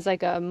has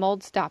like a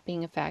mold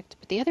stopping effect.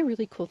 But the other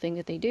really cool thing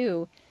that they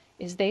do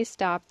is they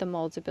stop the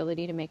mold's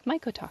ability to make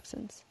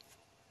mycotoxins.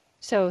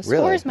 So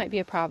spores might be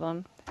a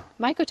problem.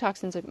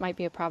 Mycotoxins might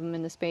be a problem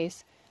in the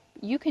space.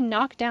 You can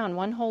knock down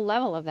one whole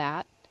level of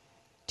that,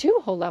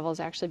 2 whole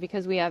levels actually,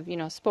 because we have,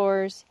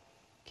 spores,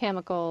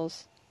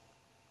 chemicals,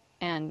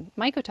 and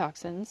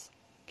mycotoxins.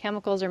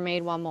 Chemicals are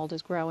made while mold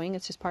is growing.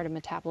 It's just part of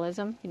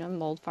metabolism,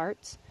 mold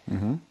farts.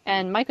 Mm-hmm.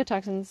 And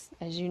mycotoxins,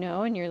 as you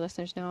know and your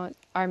listeners know,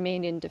 are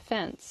made in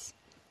defense.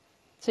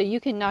 So you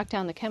can knock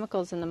down the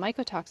chemicals and the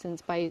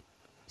mycotoxins by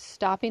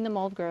stopping the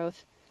mold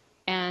growth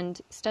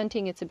and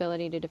stunting its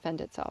ability to defend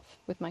itself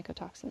with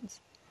mycotoxins.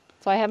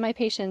 So I have my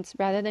patients,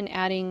 rather than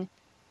adding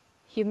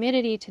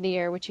humidity to the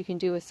air, which you can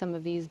do with some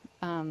of these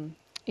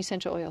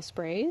essential oil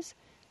sprays,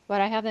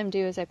 what I have them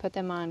do is I put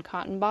them on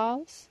cotton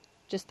balls,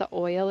 just the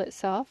oil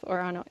itself, or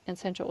on an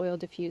essential oil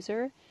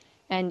diffuser,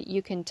 and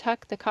you can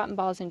tuck the cotton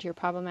balls into your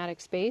problematic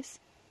space.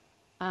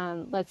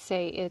 Let's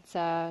say it's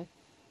a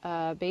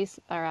base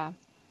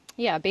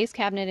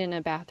cabinet in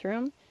a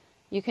bathroom.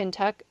 You can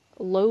tuck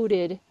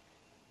loaded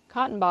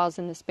cotton balls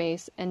in the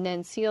space and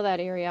then seal that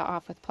area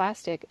off with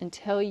plastic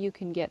until you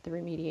can get the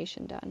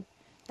remediation done.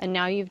 And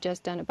now you've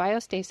just done a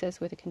biostasis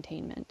with a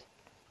containment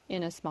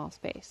in a small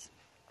space.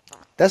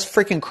 That's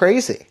freaking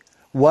crazy.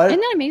 Isn't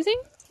that amazing?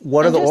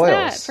 What are the oils?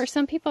 That, for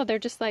some people, they're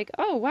just like,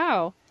 oh,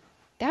 wow,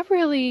 that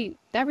really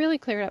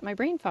cleared up my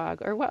brain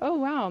fog. Or, oh,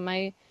 wow,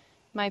 my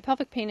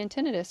pelvic pain and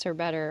tinnitus are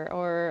better.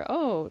 Or,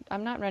 oh,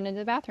 I'm not running to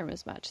the bathroom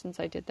as much since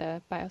I did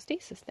the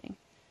biostasis thing.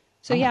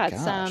 So, Oh my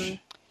it's gosh.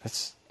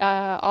 That's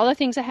All the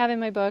things I have in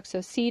my book.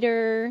 So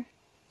cedar,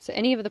 so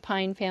any of the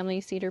pine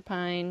family, cedar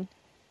pine,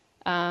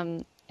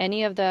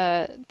 any of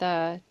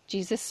the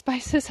Jesus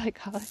spices, I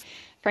call it,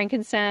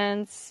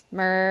 frankincense,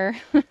 myrrh,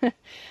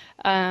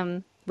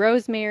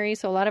 rosemary.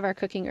 So a lot of our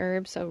cooking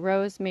herbs. So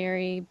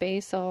rosemary,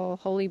 basil,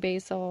 holy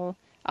basil,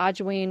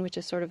 ajwain, which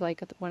is sort of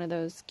like one of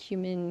those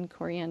cumin,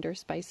 coriander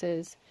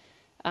spices,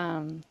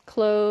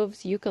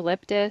 cloves,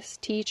 eucalyptus,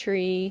 tea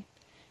tree,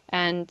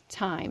 and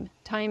thyme.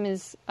 Thyme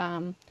is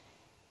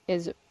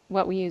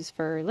what we use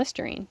for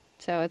Listerine.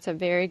 So it's a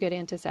very good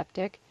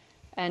antiseptic,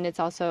 and it's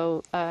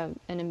also an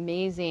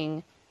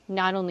amazing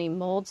not only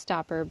mold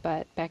stopper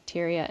but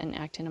bacteria and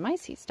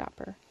actinomyces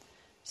stopper.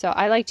 So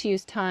I like to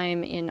use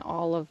thyme in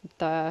all of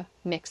the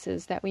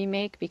mixes that we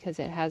make because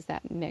it has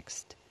that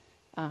mixed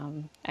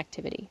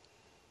activity,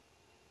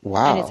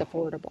 and it's wow.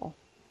 affordable.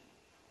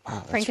 Wow,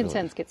 that's really.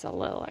 Frankincense gets a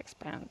little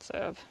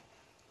expensive.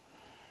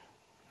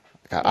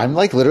 God, I'm Yeah.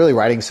 like literally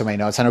writing so many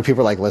notes. I know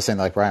people are like listening,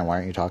 like, Brian, why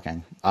aren't you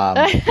talking?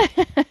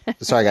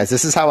 Sorry, guys.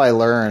 This is how I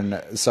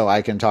learn so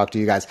I can talk to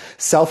you guys.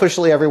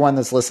 Selfishly, everyone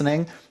that's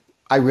listening,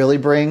 I really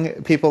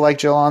bring people like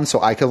Jill on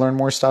so I can learn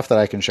more stuff that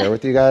I can share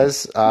with you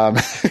guys.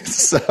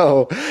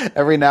 So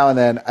every now and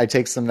then I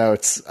take some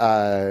notes.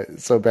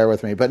 So bear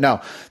with me. But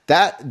no,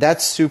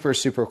 that's super,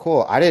 super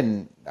cool.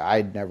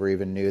 I never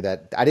even knew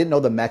that. I didn't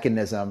know the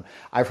mechanism.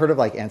 I've heard of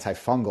like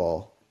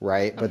antifungal,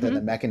 right? But then Mm-hmm.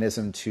 the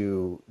mechanism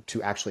to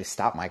actually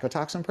stop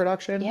mycotoxin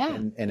production Yeah,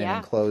 in an yeah.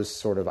 enclosed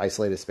sort of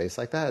isolated space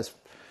like that is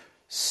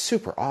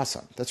super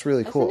awesome. That's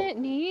really Isn't cool. it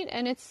neat?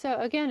 And it's so,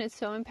 again, it's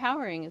so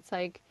empowering. It's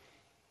like,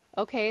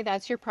 okay,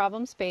 that's your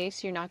problem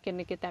space. You're not going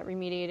to get that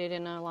remediated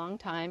in a long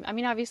time. I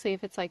mean, obviously,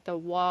 if it's like the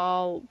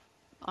wall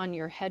on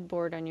your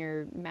headboard on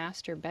your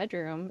master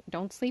bedroom,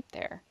 don't sleep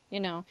there, you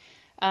know.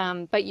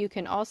 But you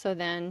can also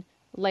then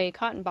lay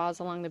cotton balls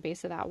along the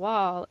base of that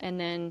wall and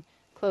then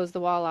close the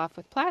wall off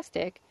with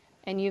plastic.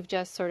 And you've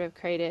just sort of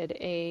created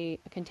a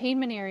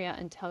containment area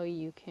until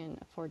you can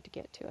afford to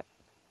get to it.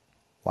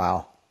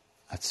 Wow.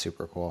 That's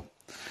super cool.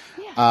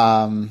 Yeah.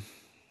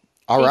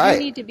 All They do right.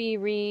 need to be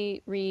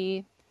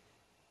re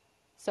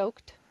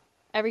soaked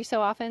every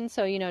so often.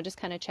 So, just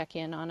kind of check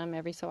in on them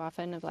every so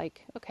often of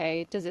like,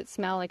 okay, does it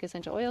smell like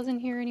essential oils in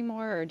here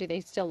anymore? Or do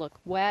they still look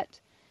wet?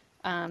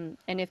 And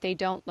if they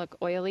don't look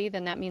oily,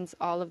 then that means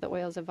all of the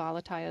oils have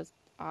volatilized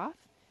off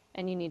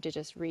and you need to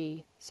just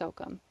re-soak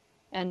them.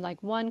 And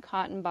like one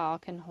cotton ball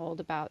can hold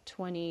about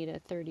 20 to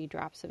 30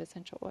 drops of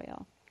essential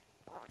oil.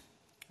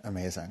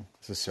 Amazing.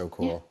 This is so Yeah.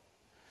 cool.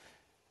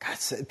 God,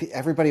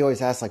 everybody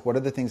always asks, like, what are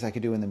the things I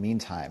could do in the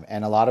meantime?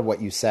 And a lot of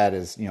what you said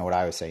is, what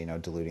I always say,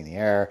 diluting the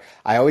air.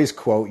 I always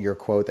quote your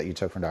quote that you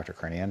took from Dr.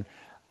 Cranian.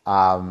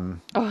 Oh,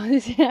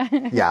 yeah.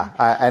 Yeah.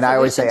 And I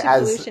always Solution say,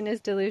 to pollution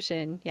is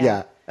dilution. Yeah.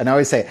 yeah. And I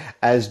always say,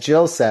 as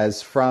Jill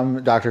says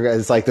from Dr.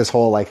 It's like this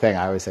whole like thing.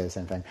 I always say the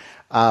same thing.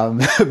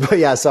 But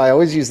yeah, so I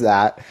always use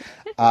that.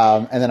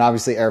 And then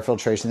obviously air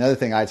filtration. The other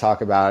thing I talk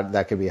about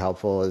that could be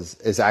helpful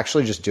is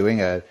actually just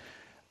doing a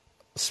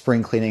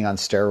spring cleaning on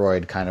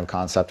steroid kind of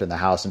concept in the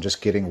house and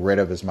just getting rid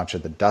of as much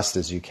of the dust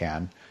as you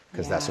can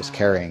because that's what's Yeah.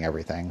 carrying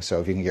everything. So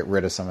if you can get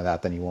rid of some of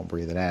that, then you won't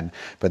breathe it in.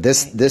 But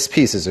this Right. this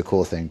piece is a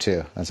cool thing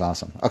too. That's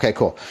awesome. Okay,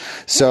 cool. Yeah.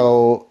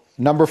 So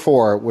number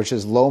 4, which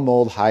is low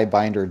mold, high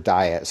binder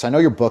diet. So I know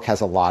your book has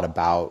a lot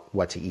about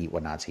what to eat,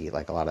 what not to eat,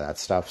 like a lot of that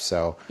stuff.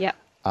 So Yep.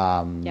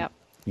 Yep.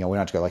 we don't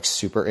have to go like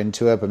super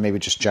into it, but maybe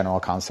just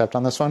general concept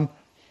on this one.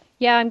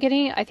 Yeah,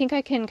 I think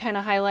I can kind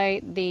of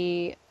highlight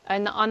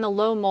and on the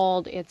low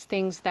mold, it's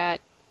things that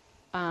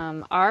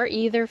are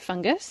either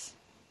fungus,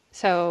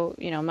 so,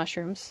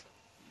 mushrooms,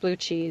 blue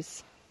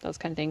cheese, those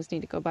kind of things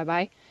need to go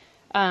bye-bye.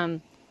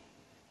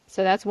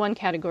 So that's one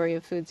category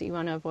of foods that you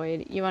want to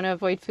avoid. You want to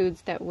avoid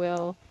foods that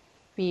will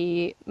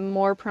be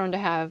more prone to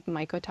have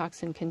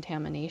mycotoxin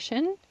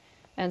contamination.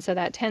 And so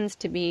that tends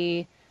to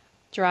be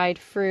dried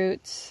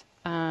fruits,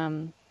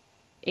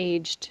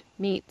 aged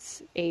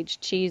meats,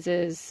 aged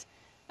cheeses,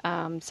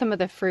 some of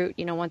the fruit,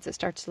 once it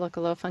starts to look a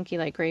little funky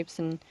like grapes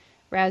and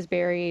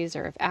raspberries,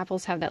 or if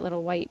apples have that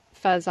little white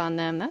fuzz on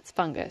them, that's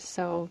fungus.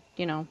 So,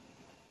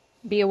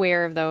 be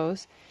aware of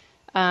those.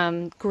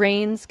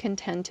 Grains can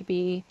tend to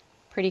be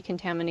pretty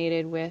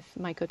contaminated with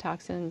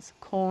mycotoxins,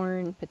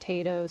 corn,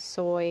 potatoes,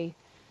 soy.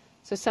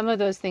 So some of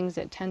those things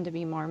that tend to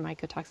be more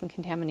mycotoxin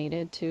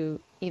contaminated to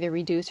either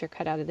reduce or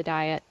cut out of the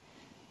diet.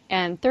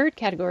 And third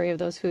category of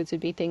those foods would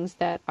be things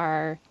that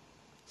are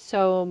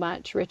so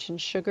much rich in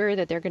sugar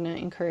that they're going to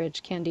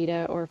encourage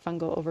candida or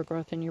fungal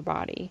overgrowth in your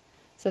body.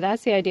 So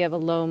that's the idea of a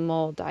low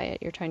mold diet.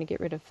 You're trying to get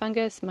rid of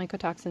fungus,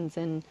 mycotoxins,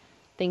 and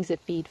things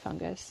that feed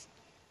fungus.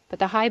 But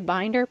the high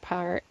binder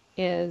part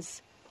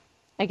is,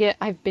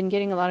 I've been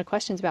getting a lot of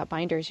questions about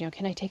binders.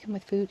 Can I take them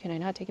with food? Can I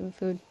not take them with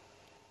food?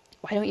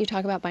 Why don't you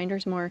talk about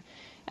binders more?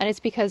 And it's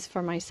because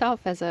for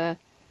myself as a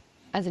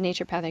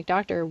naturopathic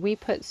doctor, we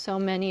put so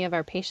many of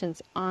our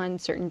patients on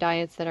certain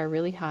diets that are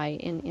really high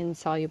in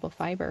insoluble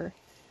fiber.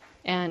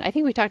 And I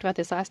think we talked about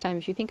this last time.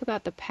 If you think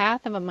about the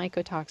path of a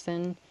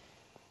mycotoxin,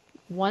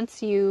 when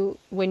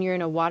you're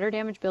in a water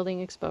damage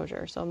building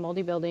exposure, so a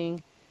moldy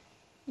building,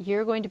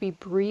 you're going to be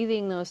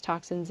breathing those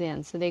toxins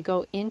in. So they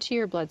go into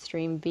your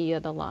bloodstream via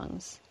the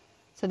lungs.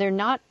 So they're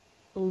not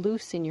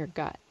loose in your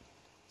gut.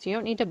 So you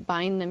don't need to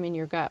bind them in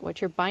your gut. What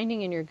you're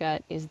binding in your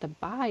gut is the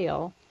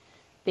bile,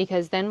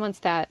 because then once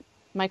that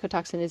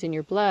mycotoxin is in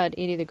your blood,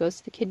 it either goes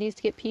to the kidneys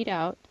to get peed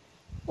out,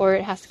 or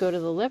it has to go to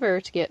the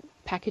liver to get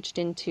packaged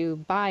into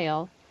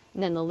bile,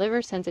 and then the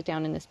liver sends it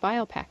down in this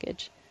bile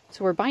package.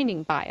 So we're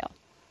binding bile.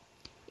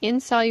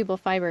 Insoluble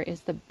fiber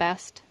is the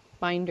best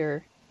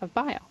binder of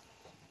bile.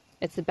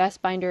 It's the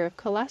best binder of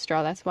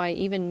cholesterol. That's why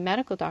even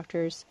medical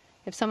doctors,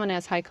 if someone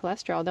has high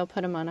cholesterol, they'll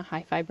put them on a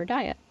high fiber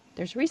diet.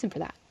 There's a reason for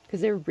that,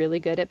 because they're really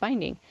good at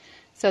binding.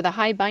 So the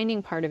high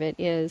binding part of it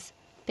is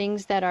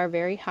things that are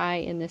very high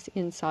in this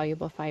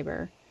insoluble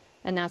fiber.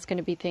 And that's going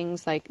to be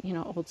things like,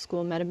 old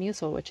school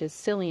Metamucil, which is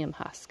psyllium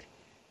husk,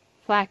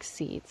 flax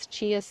seeds,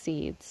 chia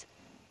seeds,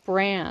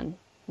 bran,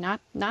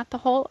 not the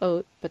whole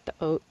oat, but the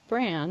oat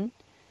bran,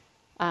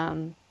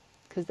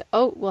 because the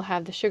oat will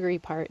have the sugary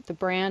part. The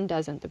bran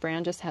doesn't. The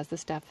bran just has the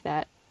stuff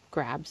that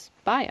grabs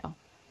bile.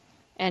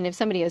 And if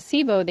somebody has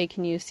SIBO, they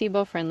can use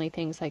SIBO-friendly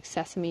things like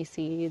sesame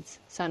seeds,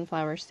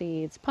 sunflower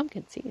seeds,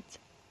 pumpkin seeds.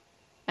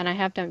 And I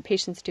have done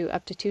patients do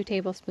up to 2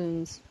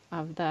 tablespoons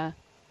of the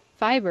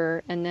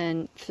fiber and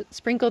then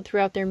sprinkled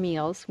throughout their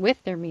meals,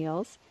 with their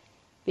meals,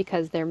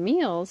 because their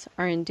meals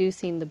are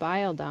inducing the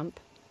bile dump,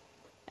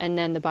 and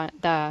then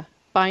the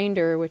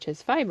binder, which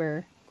is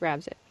fiber,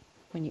 grabs it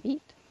when you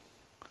eat.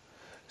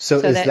 So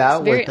is that's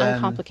that very what then,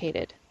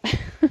 uncomplicated.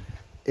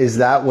 is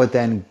that what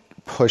then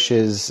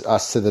pushes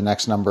us to the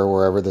next number,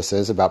 wherever this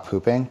is, about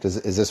pooping?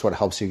 Is this what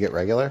helps you get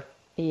regular?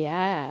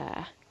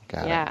 Yeah.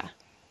 Got yeah. it.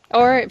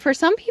 Or for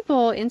some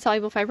people,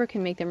 insoluble fiber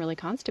can make them really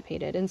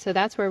constipated. And so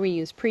that's where we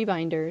use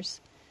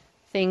pre-binders,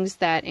 things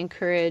that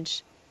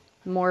encourage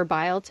more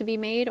bile to be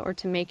made or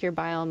to make your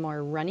bile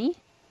more runny,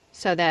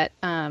 so that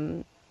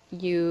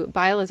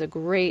bile is a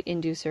great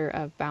inducer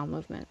of bowel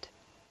movement.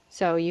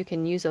 So you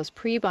can use those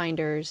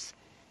pre-binders.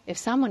 If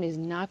someone is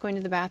not going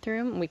to the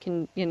bathroom, we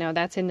can,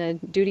 that's in the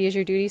duty is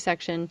your duty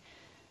section.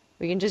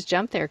 We can just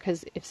jump there,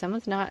 because if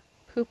someone's not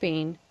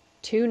pooping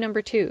 2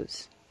 number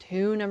 2s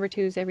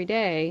every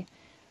day,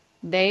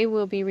 they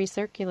will be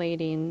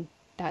recirculating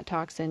that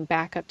toxin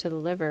back up to the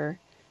liver.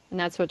 And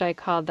that's what I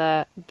call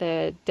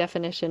the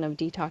definition of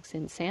detox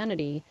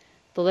insanity.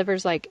 The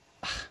liver's like,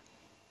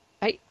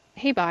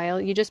 hey,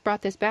 bile, you just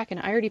brought this back and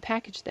I already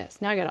packaged this.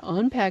 Now I got to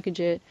unpackage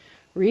it,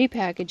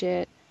 repackage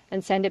it,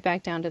 and send it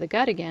back down to the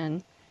gut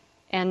again.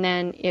 And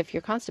then if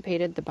you're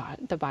constipated,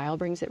 the bile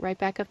brings it right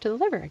back up to the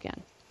liver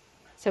again.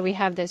 So we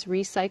have this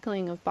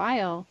recycling of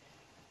bile.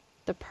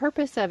 The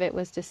purpose of it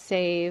was to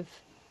save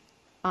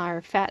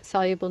our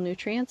fat-soluble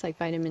nutrients like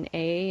vitamin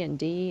A and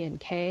D and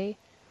K.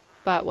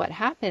 But what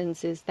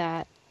happens is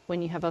that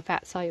when you have a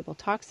fat-soluble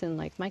toxin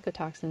like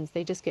mycotoxins,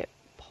 they just get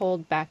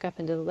pulled back up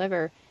into the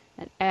liver.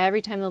 And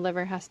every time the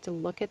liver has to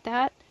look at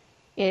that,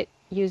 it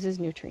uses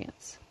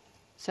nutrients.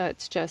 So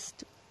it's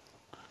just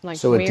like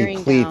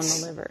wearing down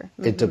the liver.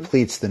 It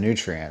depletes the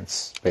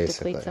nutrients,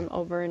 basically. It depletes them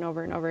over and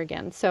over and over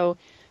again. So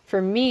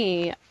for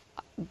me,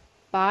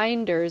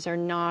 binders are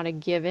not a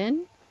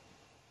given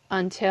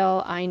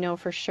until I know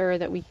for sure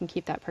that we can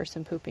keep that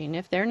person pooping.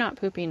 If they're not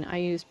pooping, I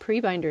use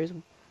pre-binders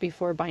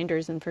before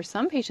binders. And for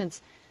some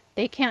patients,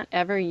 they can't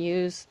ever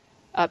use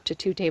up to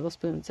 2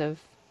 tablespoons of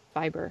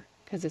fiber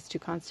because it's too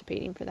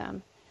constipating for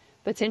them.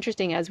 But it's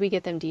interesting, as we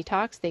get them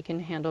detox, they can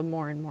handle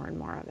more and more and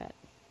more of it.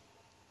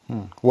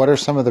 What are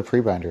some of the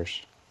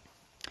pre-binders?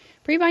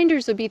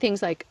 Pre-binders would be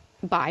things like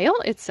bile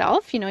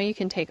itself. You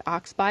can take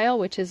ox bile,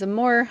 which is a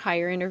more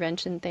higher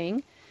intervention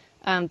thing.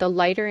 The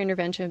lighter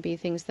intervention would be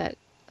things that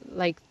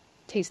like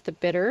taste the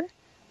bitter.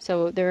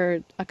 So there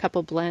are a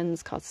couple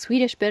blends called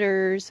Swedish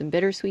bitters and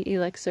bittersweet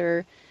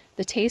elixir.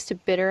 The taste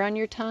of bitter on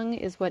your tongue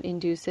is what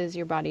induces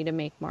your body to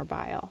make more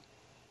bile.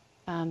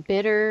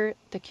 The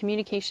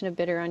communication of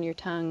bitter on your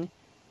tongue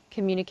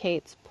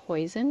communicates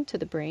poison to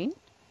the brain.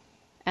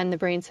 And the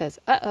brain says,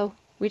 uh-oh,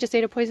 we just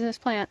ate a poisonous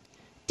plant.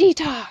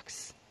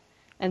 Detox!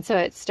 And so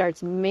it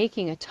starts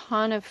making a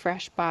ton of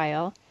fresh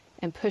bile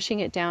and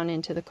pushing it down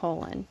into the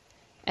colon.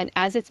 And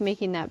as it's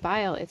making that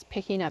bile, it's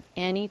picking up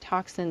any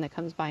toxin that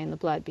comes by in the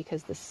blood,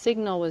 because the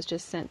signal was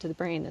just sent to the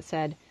brain that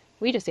said,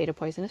 we just ate a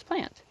poisonous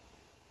plant.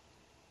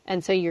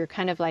 And so you're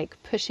kind of like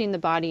pushing the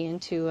body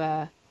into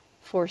a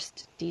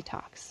forced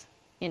detox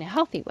in a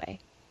healthy way.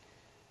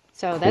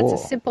 So that's a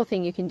simple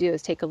thing you can do,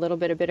 is take a little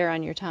bit of bitter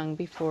on your tongue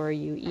before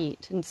you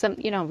eat. And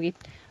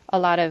a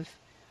lot of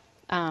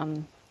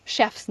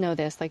chefs know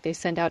this, like they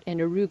send out an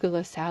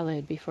arugula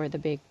salad before the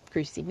big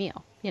greasy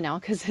meal,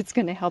 because it's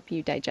going to help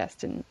you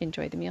digest and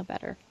enjoy the meal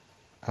better.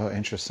 Oh,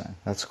 interesting.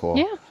 That's cool.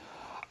 Yeah.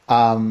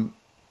 On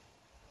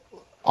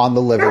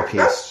the liver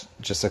piece,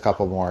 just a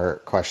couple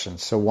more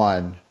questions. So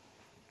one,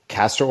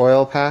 castor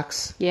oil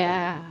packs?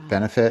 Yeah.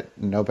 Benefit?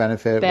 No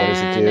benefit? What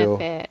does it do?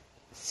 Benefit.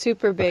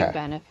 Super big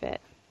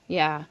benefit.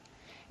 Yeah.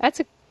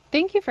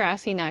 Thank you for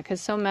asking that, because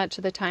so much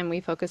of the time we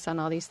focus on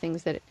all these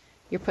things that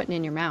you're putting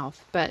in your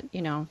mouth. But,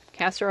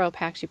 castor oil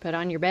packs you put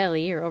on your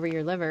belly or over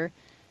your liver,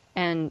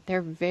 and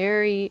they're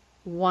very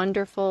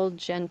wonderful,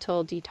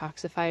 gentle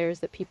detoxifiers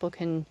that people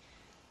can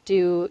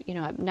do,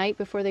 at night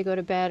before they go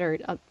to bed. Or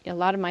a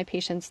lot of my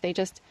patients, they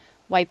just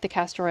wipe the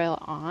castor oil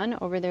on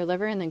over their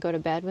liver and then go to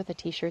bed with a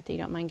t-shirt they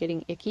don't mind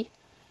getting icky.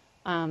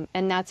 And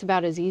that's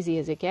about as easy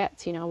as it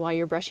gets. While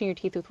you're brushing your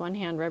teeth with one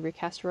hand, rub your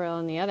castor oil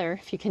in the other,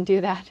 if you can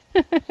do that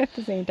at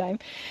the same time.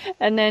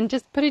 And then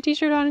just put a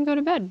t-shirt on and go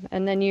to bed.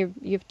 And then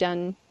you've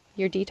done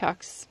your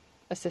detox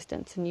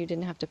assistance and you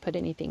didn't have to put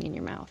anything in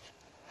your mouth.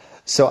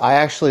 So I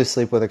actually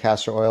sleep with a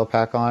castor oil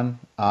pack on.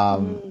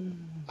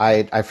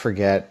 I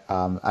forget.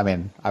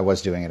 I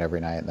was doing it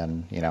every night,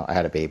 and then I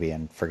had a baby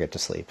and forget to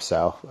sleep.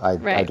 So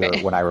I do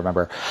it when I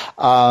remember.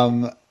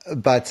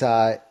 But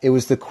it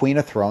was the Queen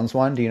of Thrones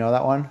one. Do you know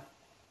that one?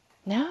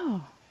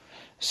 No.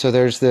 So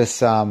there's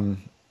this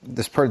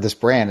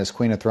brand is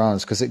Queen of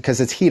Thrones because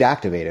it's heat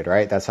activated,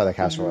 right? That's how the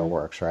castor oil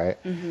works,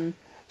 right? Mm-hmm.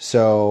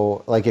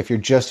 So like if you're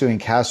just doing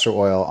castor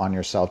oil on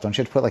yourself, don't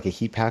you have to put like a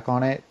heat pack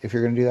on it if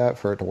you're going to do that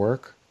for it to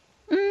work?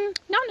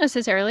 Not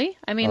necessarily.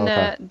 I mean,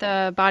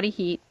 the body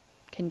heat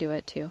can do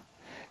it too.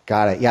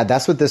 Got it. Yeah,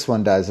 that's what this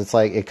one does. It's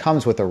like it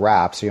comes with a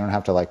wrap, so you don't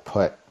have to like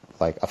put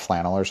like a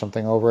flannel or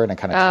something over it, and it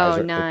kind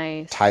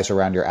of ties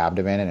around your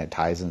abdomen, and it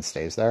ties and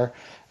stays there,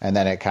 and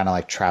then it kind of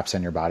like traps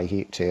in your body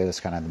heat too.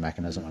 That's kind of the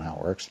mechanism on how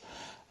it works.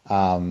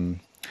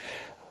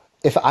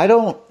 If I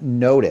don't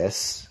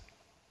notice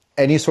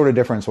any sort of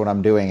difference when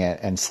I'm doing it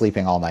and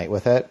sleeping all night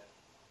with it,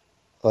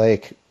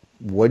 like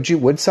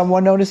would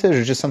someone notice it,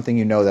 or just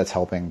something that's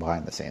helping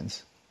behind the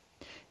scenes?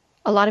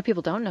 A lot of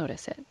people don't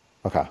notice it.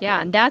 Okay.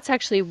 Yeah, and that's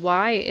actually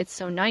why it's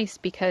so nice,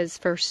 because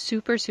for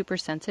super, super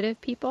sensitive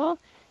people,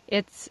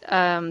 it's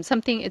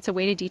it's a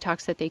way to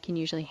detox that they can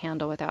usually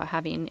handle without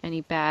having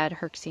any bad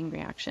herxine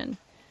reaction.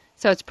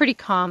 So it's pretty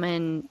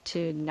common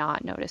to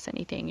not notice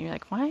anything. You're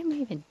like, why am I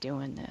even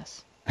doing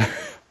this?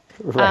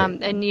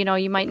 Right. And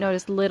you might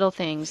notice little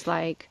things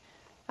like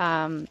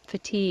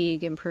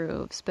fatigue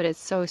improves, but it's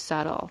so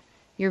subtle.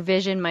 Your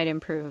vision might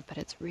improve, but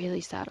it's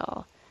really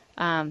subtle.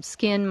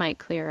 Skin might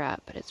clear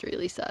up, but it's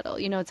really subtle.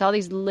 It's all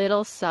these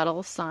little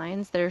subtle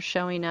signs that are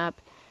showing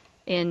up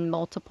in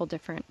multiple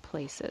different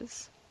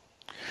places.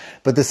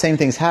 But the same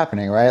thing's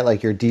happening, right?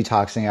 Like you're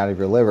detoxing out of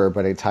your liver,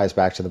 but it ties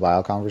back to the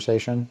bile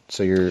conversation.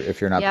 So if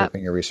you're not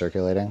pooping, you're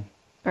recirculating.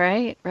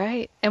 Right,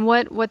 right. And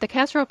what the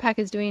castor oil pack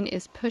is doing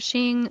is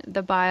pushing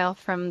the bile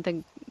from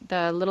the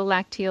little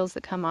lacteals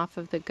that come off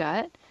of the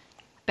gut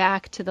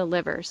back to the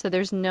liver. So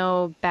there's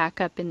no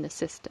backup in the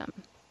system.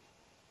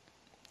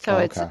 So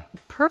it's a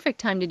perfect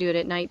time to do it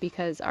at night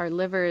because our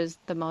liver is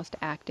the most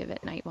active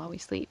at night while we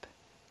sleep.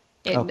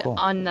 Cool.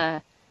 On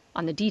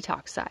the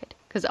detox side,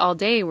 because all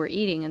day we're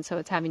eating, and so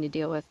it's having to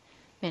deal with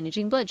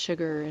managing blood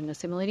sugar and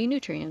assimilating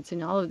nutrients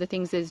and all of the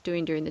things it's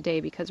doing during the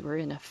day because we're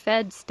in a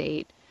fed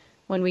state.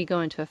 When we go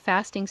into a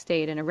fasting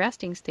state and a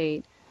resting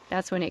state,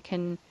 that's when it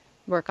can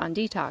work on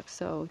detox.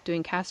 So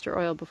doing castor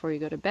oil before you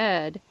go to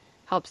bed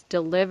helps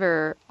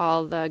deliver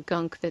all the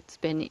gunk that's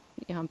been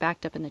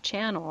backed up in the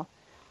channel,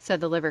 so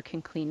the liver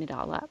can clean it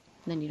all up.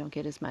 And then you don't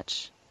get as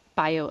much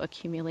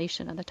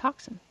bioaccumulation of the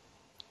toxin.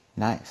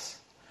 Nice.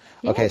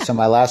 Yeah. Okay, so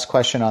my last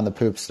question on the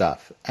poop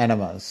stuff.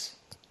 Enemas.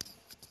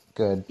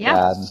 Good,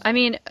 yeah. bad? I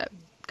mean,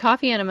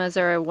 coffee enemas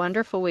are a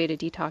wonderful way to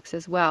detox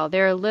as well.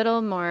 They're a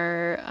little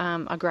more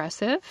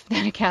aggressive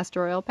than a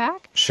castor oil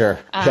pack. Sure.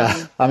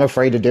 Yeah. I'm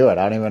afraid to do it.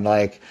 I don't even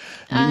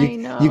I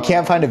know. You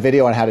can't find a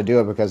video on how to do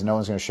it because no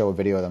one's going to show a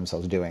video of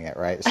themselves doing it,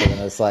 right? So then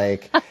it's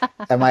like,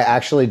 am I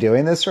actually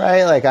doing this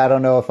right? Like, I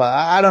don't know if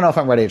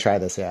I'm ready to try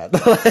this yet.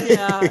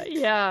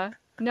 Yeah.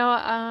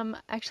 No,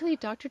 actually,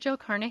 Dr. Jill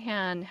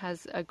Carnahan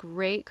has a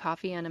great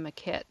coffee enema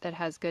kit that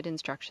has good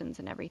instructions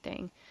and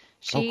everything.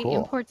 She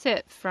imports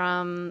it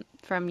from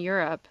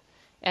Europe,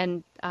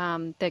 and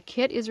the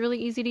kit is really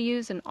easy to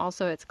use, and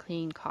also it's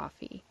clean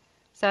coffee.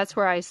 So that's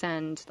where I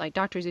send, like,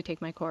 doctors who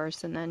take my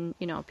course, and then,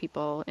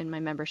 people in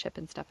my membership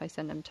and stuff, I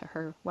send them to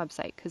her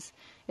website, because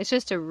it's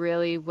just a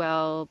really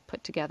well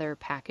put together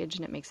package,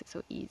 and it makes it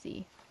so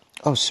easy.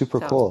 Oh, super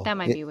cool. That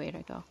might be a way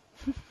to go.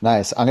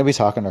 Nice. I'm going to be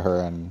talking to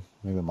her in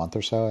maybe a month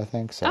or so, I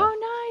think. So.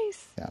 Oh,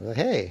 nice. Yeah, I'm like,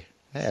 hey,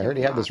 I heard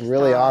you have this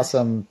really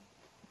awesome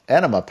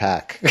enema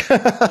pack.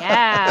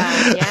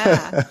 Yeah.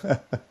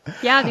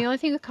 Yeah, the only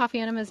thing with coffee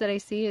enemas that I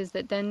see is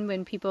that then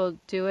when people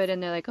do it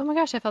and they're like, oh my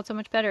gosh, I felt so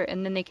much better,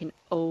 and then they can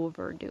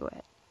overdo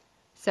it.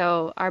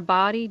 So our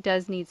body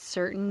does need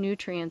certain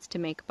nutrients to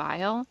make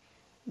bile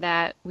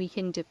that we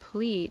can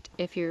deplete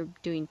if you're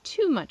doing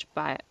too much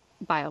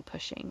bile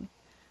pushing.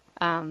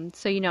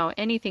 So,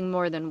 anything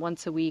more than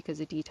once a week as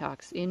a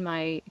detox, in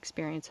my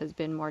experience, has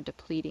been more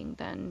depleting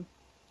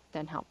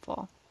than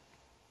helpful.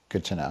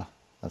 Good to know.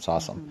 That's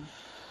awesome. Mm-hmm.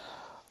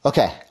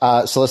 Okay,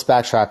 so let's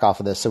backtrack off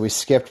of this. So we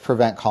skipped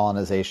prevent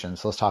colonization.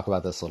 So let's talk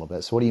about this a little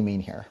bit. So what do you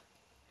mean here?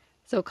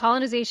 So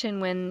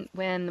colonization, when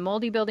the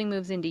moldy building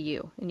moves into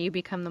you and you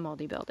become the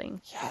moldy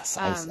building. Yes,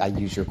 I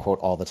use your quote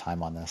all the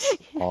time on this.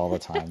 All the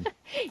time.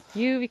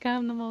 You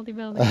become the moldy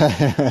building.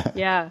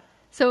 Yeah.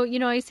 So,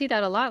 I see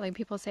that a lot. Like,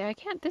 people say,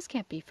 this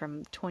can't be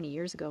from 20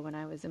 years ago when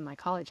I was in my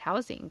college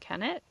housing,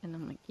 can it? And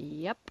I'm like,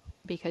 yep,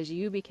 because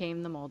you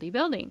became the moldy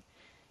building.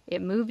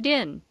 it moved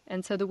in.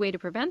 And so the way to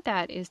prevent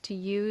that is to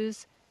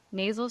use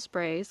nasal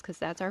sprays, because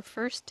that's our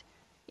first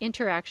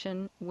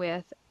interaction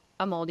with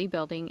a moldy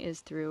building,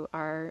 is through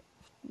our,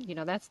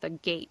 that's the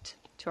gate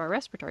to our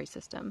respiratory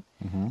system.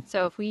 Mm-hmm.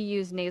 So if we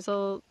use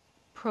nasal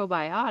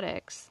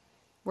probiotics,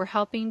 we're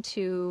helping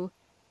to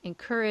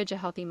encourage a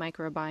healthy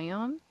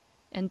microbiome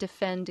and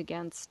defend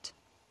against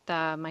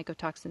the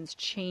mycotoxins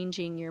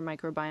changing your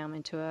microbiome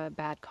into a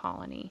bad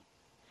colony.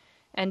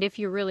 And if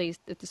you're really,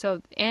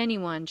 so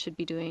anyone should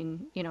be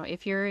doing,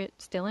 if you're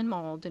still in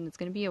mold and it's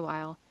going to be a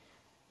while,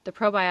 the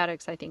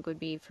probiotics I think would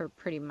be for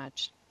pretty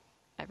much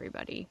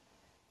everybody.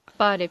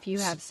 But if you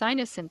have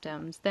sinus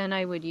symptoms, then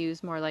I would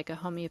use more like a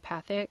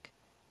homeopathic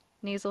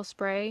nasal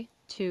spray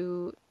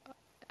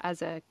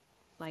as a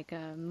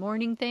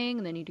morning thing,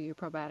 and then you do your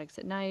probiotics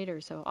at night, or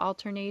so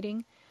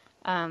alternating,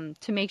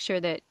 to make sure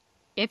that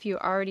if you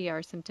already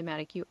are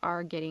symptomatic, you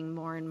are getting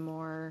more and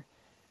more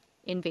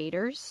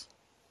invaders,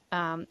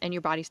 and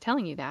your body's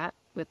telling you that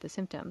with the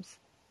symptoms.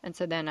 And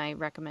so then I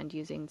recommend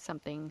using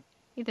something,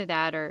 either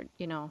that or,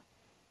 if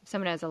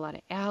someone has a lot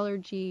of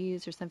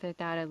allergies or something like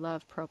that, I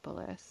love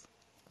propolis.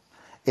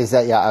 Is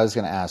that, yeah, I was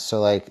going to ask.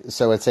 So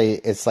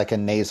it's like a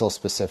nasal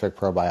specific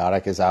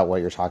probiotic. Is that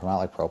what you're talking about?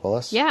 Like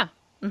propolis? Yeah.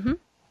 Mm-hmm.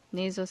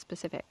 Nasal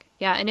specific.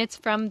 Yeah. And it's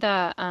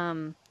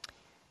from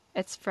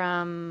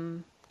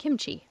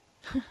kimchi.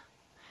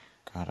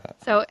 Got it.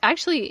 So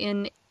actually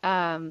in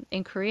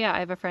Korea, I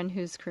have a friend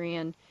who's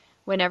Korean.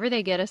 Whenever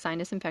they get a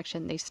sinus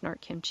infection, they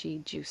snort kimchi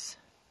juice,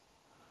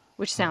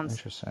 which sounds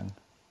interesting,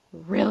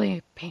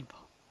 really painful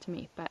to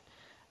me. But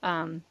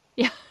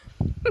yeah,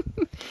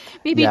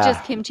 maybe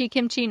just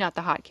kimchi, not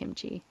the hot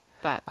kimchi.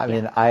 But I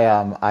mean,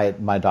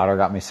 my daughter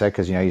got me sick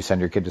because you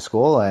send your kid to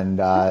school and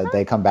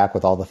they come back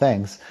with all the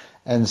things,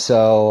 and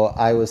so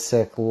I was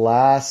sick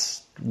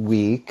last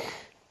week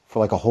for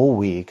like a whole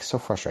week. So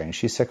frustrating.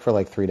 She's sick for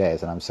like 3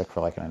 days, and I'm sick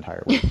for like an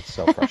entire week. It's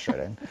so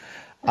frustrating.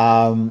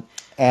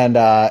 And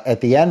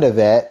at the end of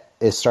it,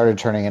 it started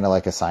turning into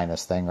like a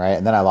sinus thing, right?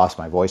 And then I lost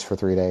my voice for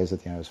 3 days.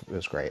 At the end, it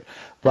was great.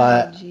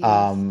 But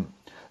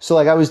so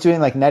like I was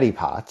doing like neti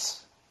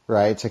pots,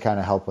 right, to kind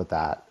of help with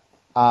that.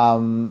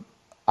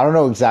 I don't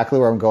know exactly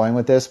where I'm going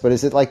with this, but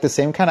is it like the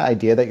same kind of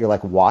idea that you're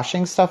like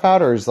washing stuff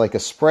out, or is like a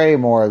spray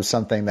more of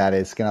something that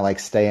is going to like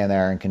stay in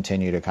there and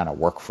continue to kind of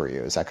work for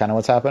you? Is that kind of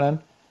what's happening?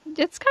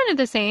 It's kind of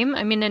the same.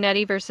 I mean, a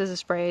neti versus a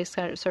spray is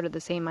kind of sort of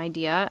the same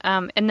idea.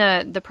 And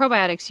the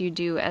probiotics you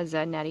do as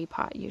a neti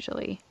pot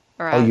usually.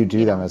 Or you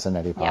do them as a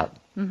neti pot.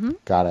 Yeah. Mm-hmm.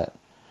 Got it.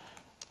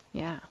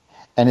 Yeah.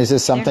 And is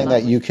this something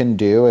that you can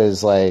do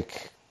as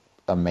like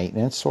a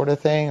maintenance sort of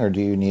thing, or do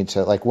you need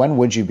to, like, when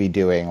would you be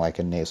doing like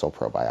a nasal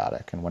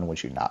probiotic and when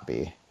would you not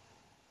be?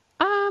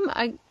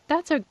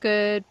 That's a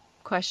good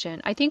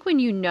question. I think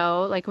when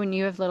like when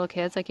you have little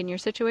kids, like in your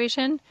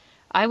situation,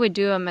 I would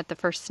do them at the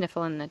first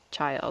sniffle in the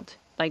child.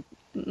 Like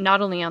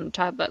not only on the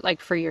child, but like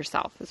for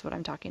yourself is what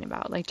I'm talking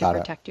about, like to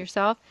protect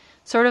yourself.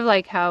 Sort of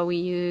like how we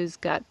use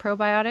gut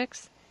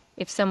probiotics.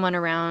 If someone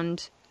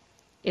around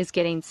is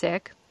getting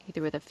sick,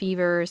 either with a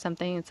fever or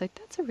something, it's like,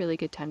 that's a really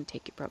good time to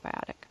take your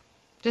probiotic.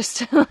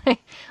 Just like a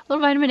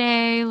little vitamin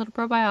A, a little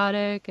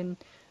probiotic, and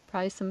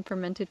probably some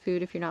fermented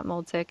food if you're not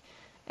mold sick,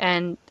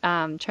 and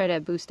try to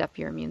boost up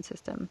your immune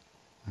system.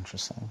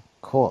 Interesting.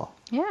 Cool.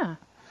 Yeah.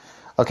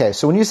 Okay,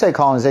 so when you say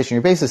colonization,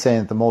 you're basically saying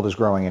that the mold is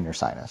growing in your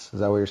sinus. Is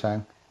that what you're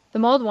saying? The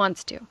mold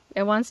wants to.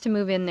 It wants to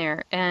move in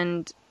there,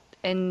 and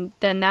then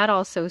that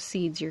also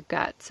seeds your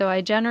gut. So I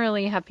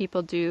generally have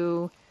people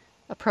do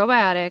a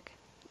probiotic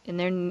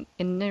in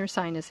their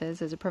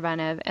sinuses as a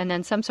preventive, and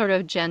then some sort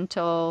of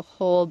gentle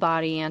whole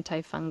body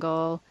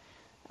antifungal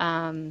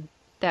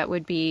that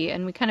would be,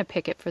 and we kind of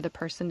pick it for the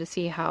person to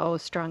see how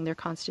strong their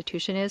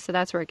constitution is. So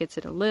that's where it gets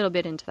it a little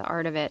bit into the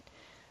art of it.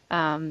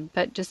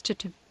 But just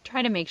to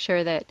try to make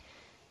sure that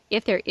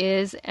if there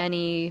is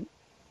any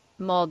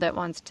mold that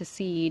wants to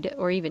seed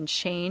or even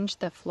change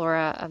the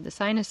flora of the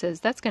sinuses,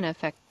 that's going to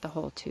affect the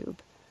whole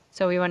tube.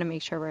 So we want to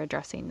make sure we're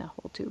addressing the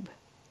whole tube.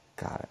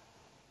 Got it.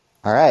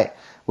 All right,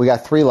 we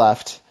got 3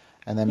 left,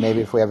 and then maybe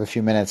if we have a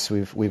few minutes,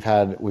 we've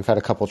had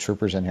a couple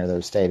troopers in here that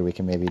have stayed. We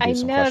can maybe do some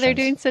questions. I know they're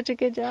doing such a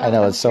good job. I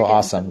know, it's so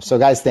awesome. So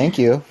guys, thank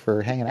you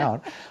for hanging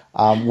out.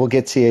 We'll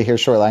get to you here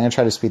shortly. I'm going to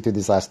try to speed through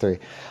these last 3.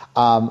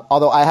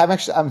 Although I have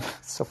actually,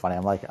 it's so funny.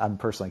 I'm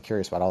personally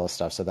curious about all this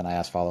stuff. So then I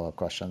asked follow-up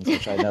questions,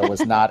 which I know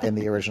was not in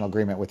the original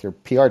agreement with your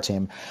PR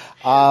team.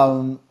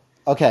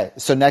 Okay.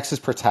 So next is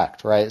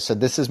protect, right? So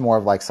this is more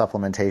of like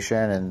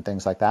supplementation and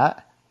things like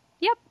that.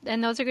 Yep.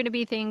 And those are going to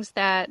be things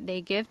that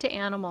they give to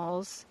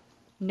animals,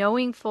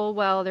 knowing full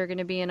well they're going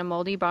to be in a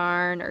moldy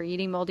barn or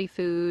eating moldy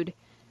food.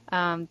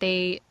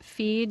 They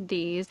feed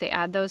these, they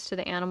add those to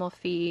the animal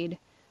feed.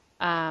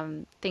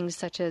 Things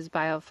such as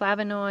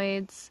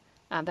bioflavonoids,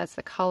 that's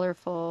the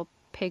colorful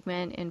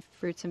pigment in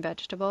fruits and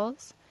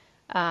vegetables.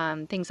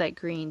 Things like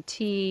green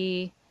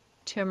tea,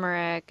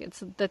 turmeric.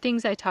 It's the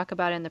things I talk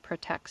about in the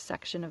Protect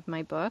section of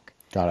my book.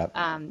 Got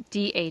it.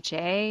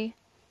 DHA,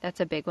 that's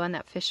a big one.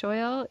 That fish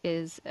oil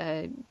is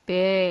a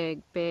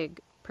big, big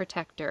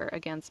protector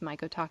against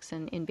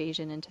mycotoxin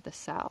invasion into the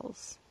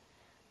cells.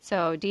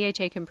 So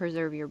DHA can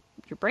preserve your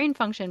brain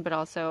function, but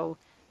also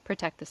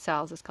protect the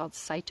cells. It's called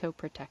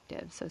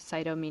cytoprotective. So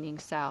cyto meaning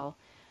cell.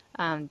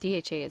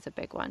 DHA is a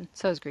big one.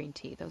 So is green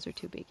tea. Those are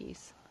two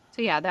biggies.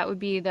 So yeah, that would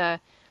be the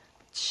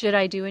should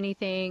I do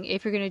anything?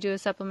 If you're going to do a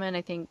supplement,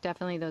 I think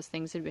definitely those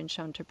things have been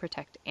shown to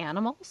protect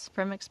animals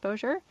from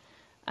exposure.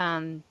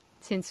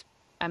 Since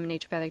I'm a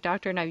naturopathic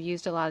doctor and I've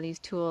used a lot of these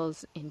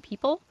tools in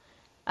people,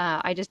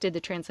 I just did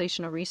the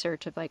translational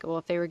research of like, well,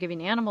 if they were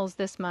giving animals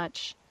this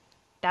much,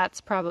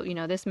 that's probably,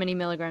 this many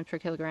milligrams per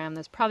kilogram,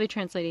 that's probably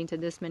translating to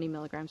this many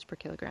milligrams per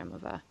kilogram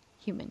of a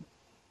human.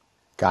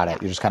 Got it. Yeah.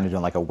 You're just kind of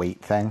doing like a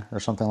weight thing or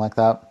something like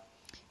that?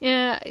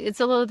 Yeah,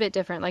 it's a little bit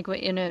different. Like,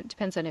 it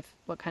depends on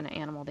what kind of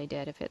animal they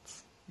did. If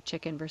it's a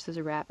chicken versus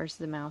a rat versus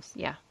a mouse,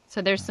 yeah.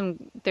 So there's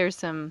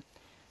some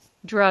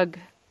drug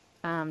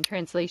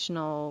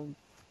translational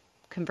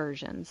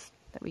conversions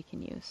that we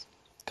can use.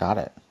 Got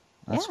it.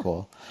 That's Yeah.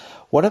 cool.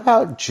 What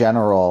about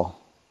general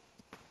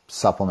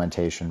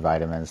supplementation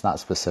vitamins, not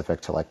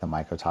specific to like the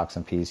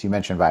mycotoxin piece? You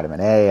mentioned vitamin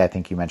A. I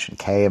think you mentioned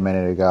K a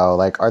minute ago.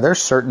 Like, are there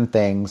certain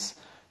things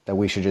that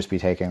we should just be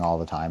taking all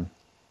the time?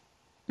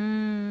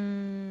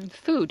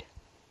 Food.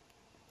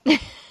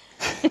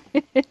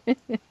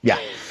 Yeah.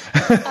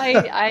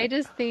 I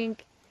just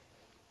think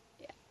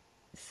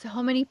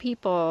so many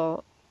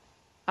people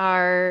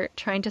are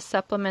trying to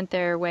supplement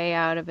their way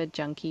out of a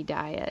junky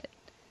diet,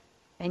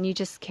 and you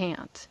just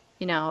can't.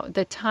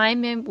 The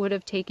time it would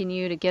have taken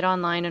you to get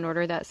online and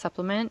order that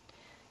supplement,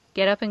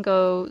 get up and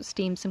go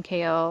steam some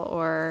kale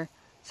or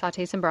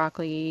saute some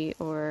broccoli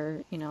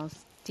or,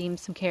 steam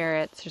some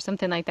carrots or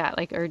something like that,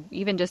 like, or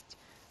even just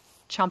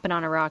chomping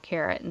on a raw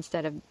carrot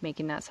instead of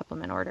making that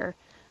supplement order.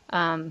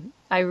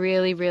 I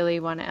really, really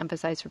want to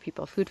emphasize for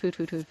people food, food,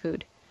 food, food,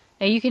 food.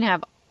 Now, you can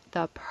have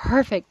the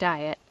perfect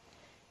diet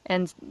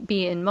and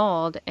be in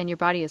mold, and your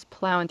body is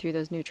plowing through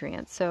those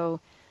nutrients. So,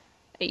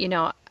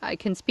 I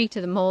can speak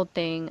to the mold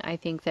thing. I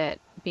think that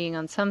being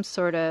on some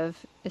sort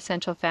of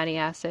essential fatty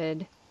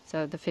acid,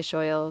 so the fish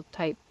oil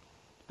type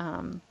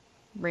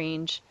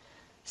range,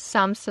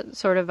 some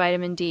sort of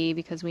vitamin D,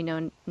 because we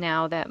know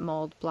now that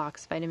mold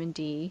blocks vitamin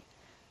D,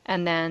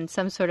 and then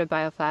some sort of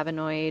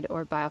bioflavonoid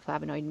or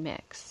bioflavonoid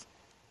mix.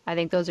 I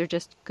think those are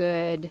just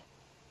good,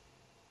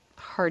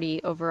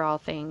 hearty overall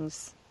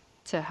things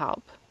to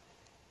help.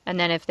 And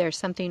then if there's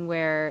something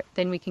where,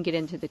 then we can get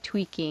into the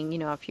tweaking,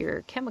 if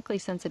you're chemically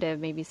sensitive,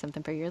 maybe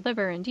something for your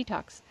liver and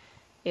detox.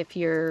 If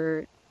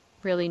you're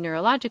really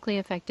neurologically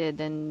affected,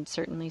 then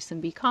certainly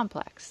some B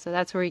complex. So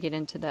that's where we get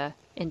into the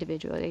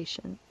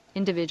individualization.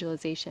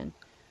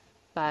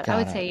 But I Got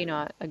would it. say,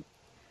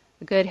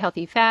 a good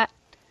healthy fat,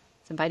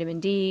 some vitamin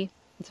D,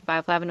 and some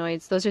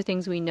bioflavonoids. Those are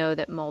things we know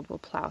that mold will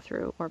plow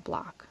through or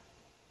block.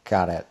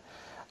 Got it.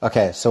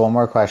 Okay, so one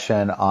more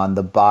question on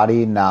the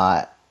body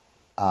not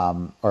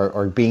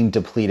or being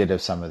depleted of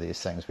some of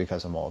these things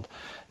because of mold.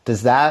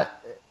 Is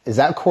that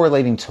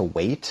correlating to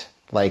weight?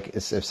 Like,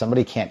 if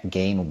somebody can't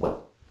gain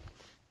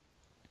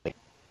weight,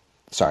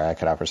 sorry, I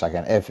cut out for a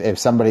second. If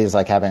somebody's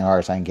like having a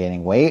hard time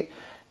gaining weight,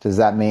 does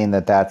that mean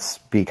that that's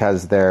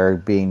because they're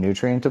being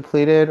nutrient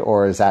depleted,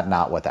 or is that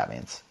not what that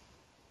means?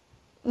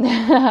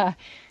 A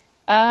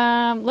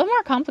little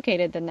more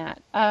complicated than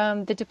that.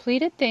 The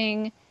depleted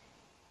thing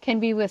can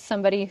be with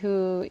somebody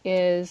who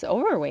is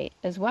overweight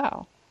as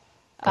well.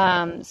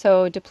 Got it.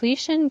 So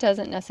depletion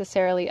doesn't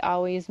necessarily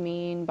always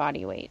mean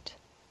body weight.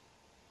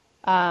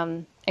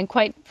 And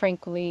quite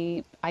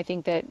frankly, I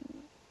think that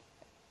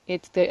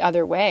it's the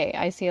other way.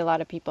 I see a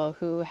lot of people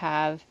who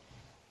have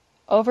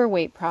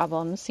overweight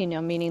problems,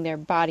 meaning their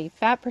body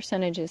fat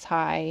percentage is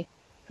high,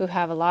 who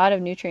have a lot of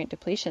nutrient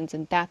depletions,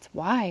 and that's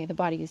why the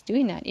body is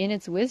doing that. In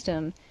its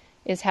wisdom,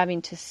 is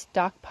having to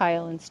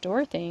stockpile and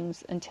store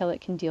things until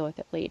it can deal with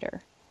it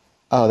later.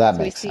 Oh, that So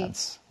we makes see,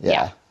 sense. yeah,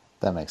 Yeah,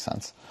 that makes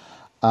sense.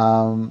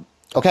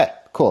 Okay,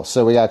 cool.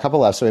 So we got a couple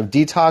left. So we have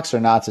detox or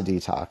not to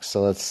detox.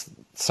 So let's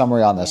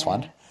summary on this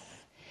one. yes.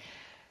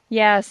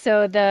 Yeah,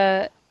 so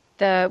the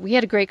we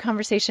had a great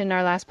conversation in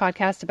our last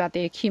podcast about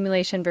the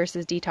accumulation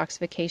versus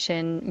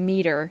detoxification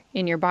meter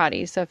in your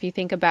body. So if you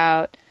think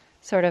about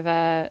sort of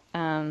a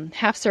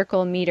half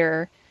circle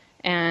meter,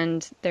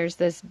 and there's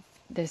this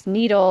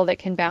needle that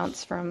can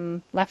bounce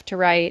from left to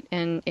right,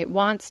 and it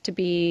wants to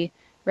be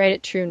right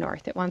at true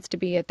north. It wants to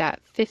be at that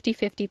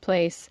 50-50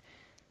 place,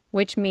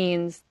 which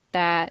means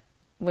that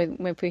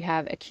if we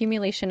have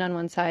accumulation on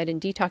one side and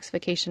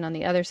detoxification on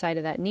the other side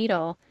of that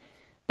needle,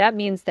 that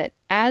means that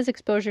as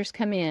exposures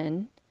come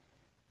in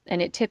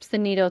and it tips the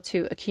needle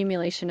to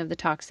accumulation of the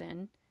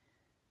toxin,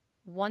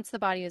 once the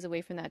body is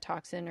away from that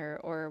toxin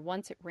or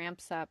once it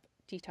ramps up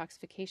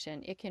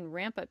detoxification, it can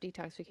ramp up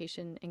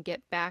detoxification and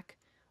get back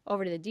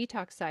over to the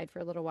detox side for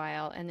a little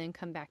while and then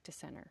come back to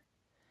center.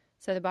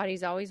 So the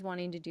body's always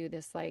wanting to do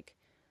this, like,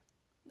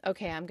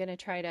 okay, I'm going to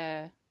try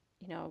to,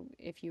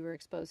 if you were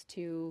exposed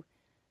to,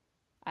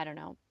 I don't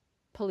know,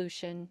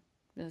 pollution,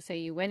 let's say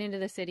you went into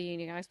the city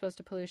and you got exposed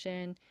to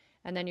pollution,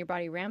 and then your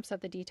body ramps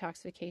up the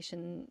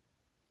detoxification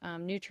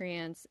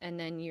nutrients, and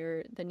then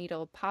the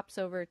needle pops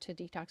over to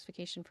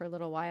detoxification for a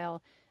little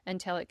while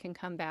until it can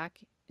come back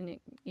and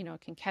it,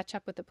 can catch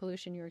up with the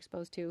pollution you're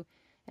exposed to,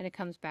 and it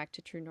comes back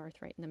to true north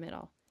right in the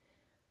middle.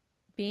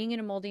 Being in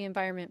a moldy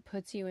environment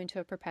puts you into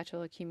a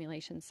perpetual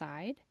accumulation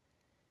side,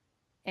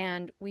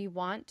 and we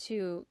want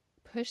to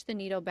push the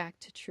needle back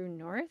to true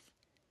north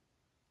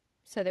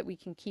so that we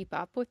can keep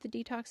up with the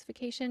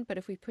detoxification. But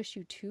if we push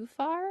you too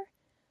far,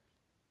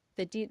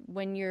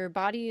 when your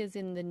body is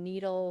in the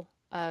needle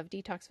of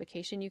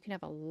detoxification, you can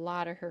have a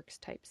lot of Herx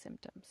type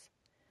symptoms.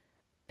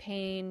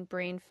 Pain,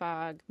 brain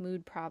fog,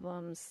 mood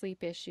problems,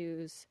 sleep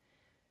issues,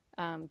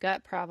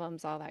 gut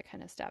problems, all that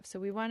kind of stuff. So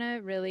we want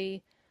to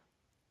really,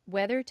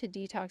 whether to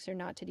detox or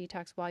not to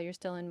detox while you're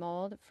still in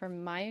mold,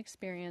 from my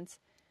experience,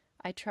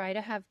 I try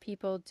to have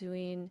people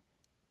doing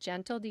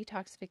gentle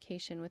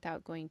detoxification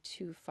without going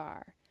too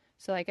far.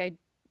 So like I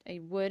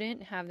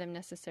wouldn't have them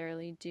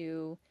necessarily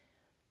do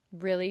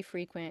really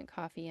frequent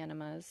coffee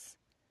enemas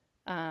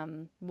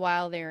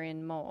while they're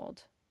in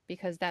mold,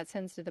 because that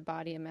sends to the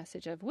body a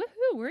message of,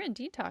 woohoo, we're in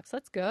detox,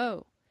 let's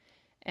go.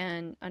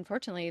 And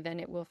unfortunately, then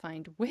it will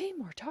find way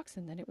more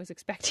toxin than it was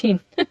expecting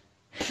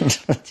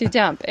to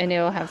dump, and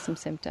it'll have some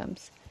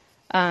symptoms.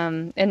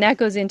 And that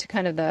goes into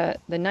kind of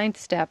the ninth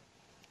step.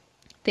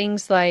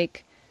 Things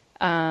like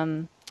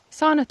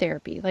sauna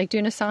therapy, like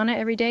doing a sauna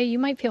every day, you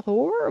might feel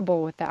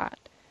horrible with that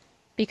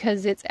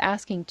because it's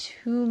asking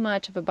too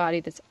much of a body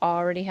that's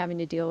already having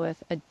to deal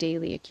with a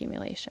daily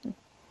accumulation.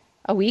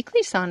 A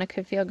weekly sauna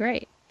could feel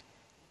great,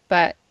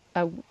 but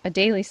a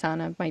daily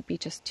sauna might be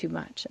just too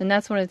much. And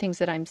that's one of the things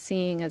that I'm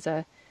seeing as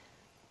a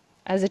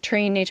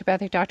trained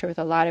naturopathic doctor with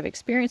a lot of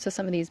experience with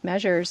some of these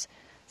measures.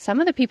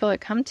 Some of the people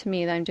that come to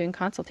me that I'm doing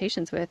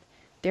consultations with,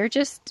 they're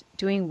just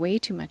doing way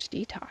too much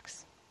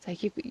detox.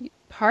 It's like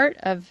part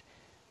of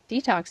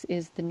detox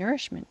is the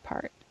nourishment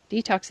part.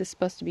 Detox is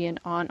supposed to be an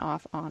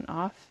on-off,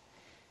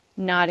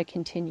 not a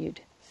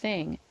continued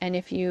thing. And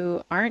if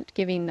you aren't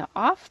giving the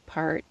off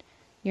part,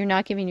 you're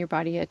not giving your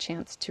body a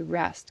chance to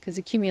rest, because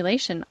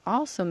accumulation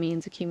also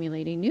means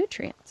accumulating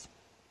nutrients.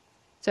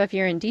 So if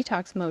you're in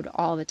detox mode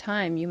all the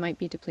time, you might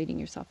be depleting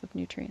yourself of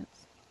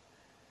nutrients.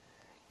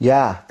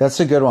 Yeah, that's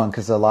a good one,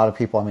 because a lot of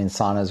people, I mean,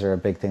 saunas are a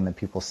big thing that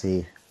people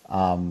see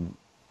of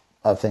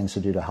things to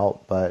do to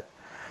help. But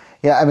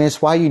yeah, I mean,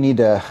 it's why you need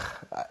to,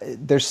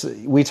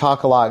 we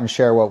talk a lot and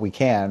share what we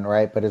can,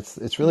 right? But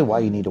it's really why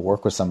you need to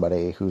work with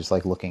somebody who's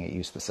like looking at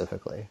you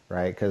specifically,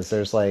 right? Because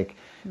there's like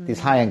these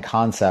high-end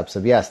concepts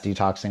of, yes,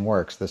 detoxing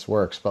works, this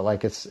works, but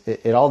like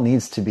it all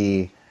needs to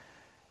be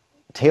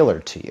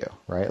tailored to you,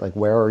 right? Like,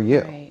 where are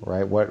you,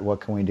 right? What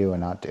can we do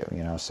and not do,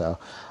 so.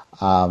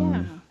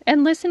 Yeah.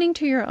 And listening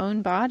to your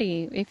own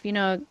body,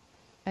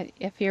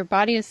 if your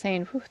body is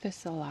saying, whew, this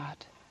is a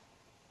lot.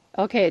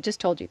 Okay, it just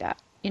told you that.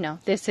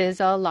 This is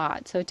a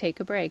lot, so take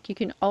a break. You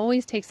can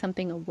always take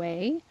something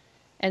away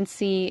and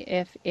see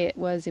if it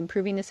was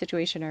improving the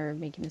situation or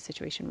making the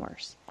situation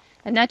worse.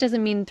 And that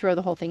doesn't mean throw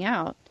the whole thing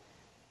out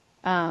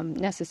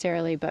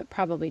necessarily, but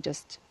probably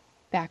just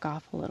back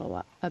off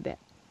a bit.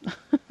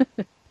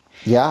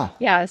 Yeah.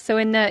 Yeah. So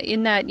in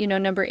that,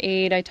 number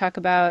 8, I talk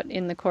about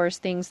in the course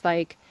things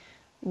like,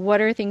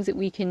 what are things that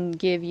we can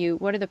give you?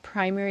 What are the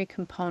primary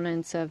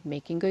components of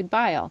making good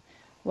bile?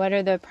 What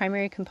are the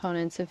primary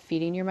components of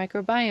feeding your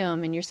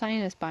microbiome and your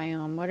sinus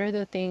biome? What are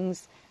the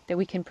things that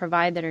we can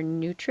provide that are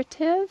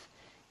nutritive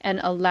and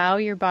allow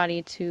your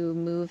body to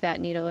move that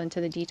needle into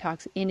the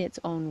detox in its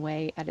own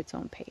way at its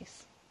own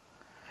pace?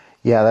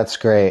 Yeah, that's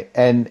great.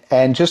 And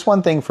just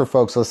one thing for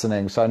folks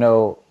listening. So I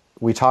know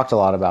we talked a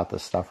lot about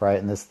this stuff,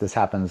 right? And this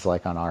happens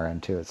like on our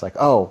end too. It's like,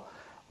 oh,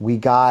 we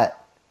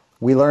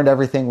learned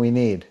everything we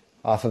need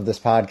off of this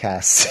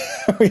podcast.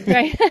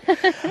 Right.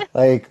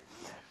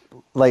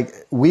 like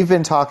we've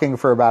been talking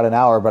for about an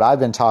hour, but I've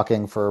been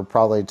talking for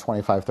probably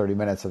 25, 30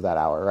 minutes of that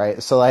hour,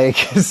 right? So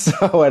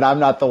and I'm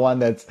not the one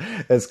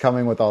that's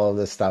coming with all of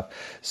this stuff.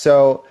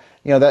 So,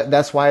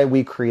 that's why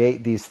we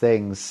create these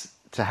things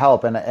to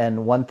help.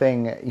 And one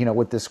thing,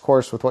 with this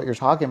course, with what you're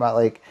talking about,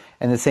 like,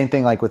 and the same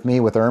thing, like with me,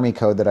 with ERMI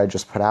code that I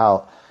just put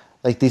out,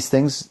 like these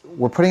things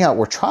we're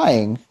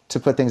trying to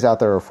put things out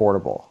that are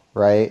affordable,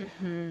 right?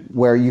 Mm-hmm.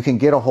 Where you can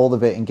get a hold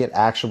of it and get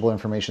actionable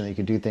information that you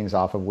can do things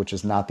off of, which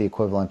is not the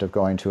equivalent of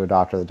going to a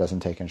doctor that doesn't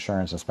take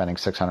insurance and spending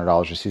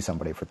 $600 to see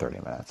somebody for 30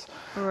 minutes.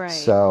 Right.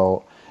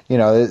 So,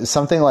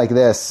 something like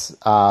this,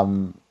 I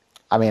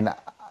mean,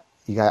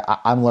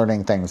 I'm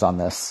learning things on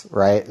this,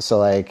 right? So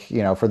like,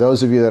 for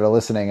those of you that are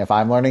listening, if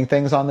I'm learning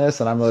things on this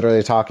and I'm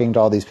literally talking to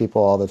all these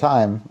people all the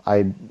time,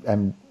 I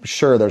am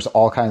sure there's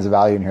all kinds of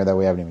value in here that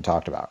we haven't even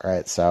talked about,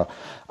 right? So,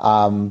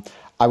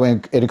 I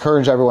would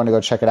encourage everyone to go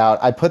check it out.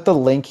 I put the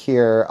link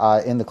here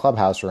in the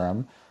Clubhouse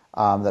room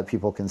that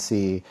people can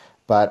see,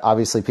 but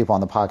obviously people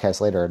on the podcast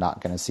later are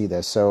not going to see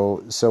this.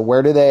 So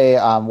where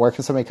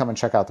can somebody come and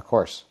check out the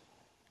course?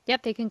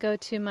 Yep, they can go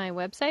to my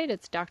website.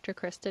 It's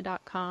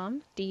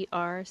drkrista.com,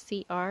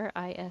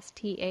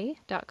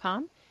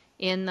 drcrista.com,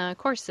 in the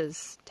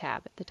courses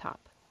tab at the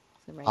top.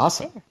 So right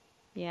Awesome. there.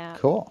 Yeah.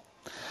 Cool.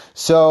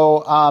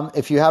 So,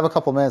 if you have a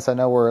couple minutes, I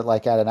know we're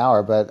like at an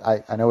hour, but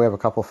I know we have a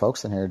couple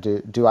folks in here.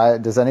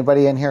 Does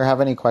anybody in here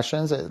have any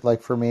questions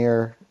like for me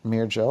or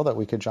Jill that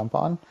we could jump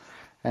on?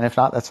 And if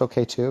not, that's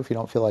okay too, if you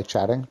don't feel like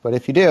chatting. But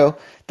if you do,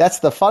 that's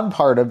the fun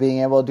part of being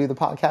able to do the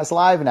podcast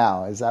live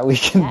now, is that we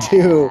can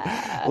do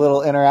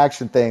little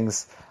interaction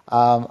things.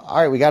 All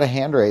right, we got a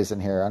hand raise in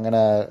here.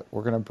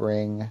 We're gonna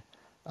bring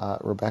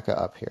Rebecca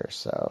up here.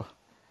 So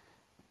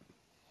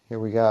here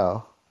we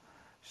go.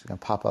 She's gonna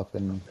pop up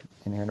in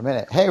here in a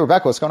minute. Hey,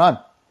 Rebecca, what's going on?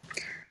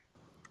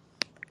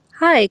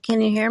 Hi,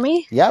 can you hear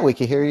me? Yeah, we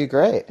can hear you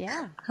great.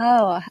 Yeah.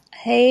 Oh,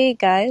 hey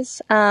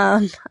guys.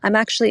 I'm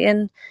actually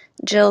in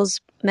Jill's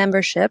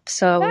membership,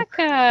 so I'm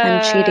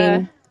Becca.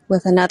 cheating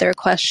with another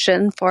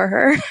question for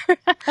her.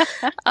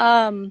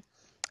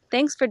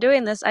 Thanks for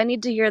doing this. I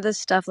need to hear this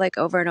stuff like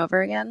over and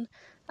over again.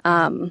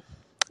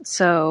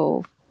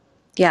 So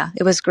yeah,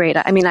 it was great.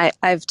 I mean,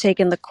 I've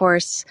taken the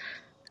course,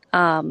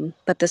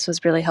 but this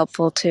was really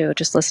helpful too,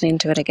 just listening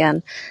to it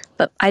again.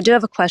 But I do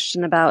have a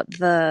question about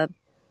the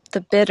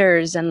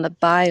bitters and the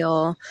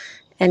bile,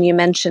 and you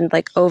mentioned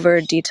like over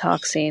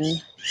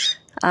detoxing.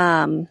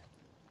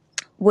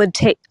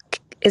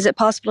 Is it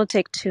possible to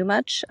take too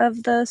much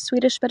of the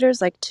Swedish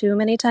bitters, like too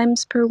many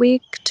times per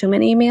week, too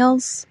many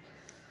meals?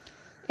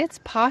 It's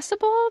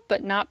possible,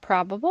 but not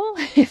probable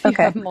if you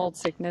Okay. have mold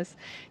sickness.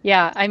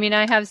 Yeah, I mean,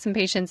 I have some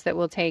patients that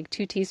will take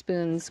 2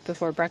 teaspoons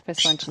before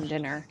breakfast, lunch, and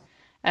dinner.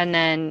 And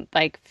then,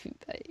 like,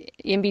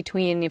 in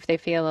between, if they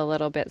feel a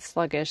little bit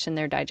sluggish in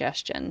their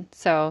digestion.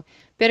 So,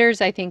 bitters,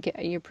 I think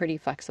you're pretty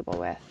flexible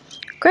with.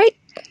 Great.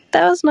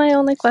 That was my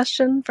only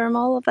question from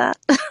all of that.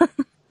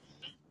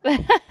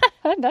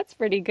 That's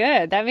pretty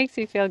good. That makes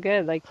me feel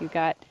good. Like you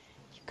got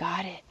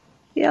it.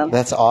 Yep. Yeah.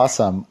 That's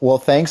awesome. Well,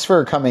 thanks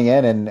for coming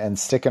in and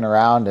sticking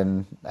around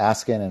and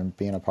asking and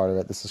being a part of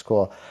it. This is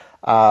cool.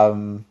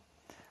 All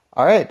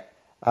right.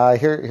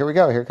 Here we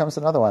go. Here comes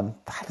another one.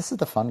 This is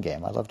the fun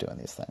game. I love doing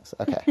these things.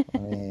 Okay.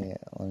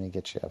 Let me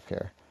get you up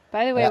here.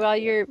 By the way,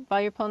 Yeah.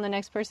 while you're pulling the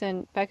next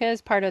person, Becca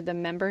is part of the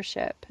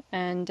membership,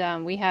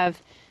 and we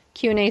have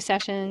Q&A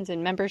sessions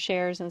and member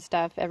shares and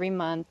stuff every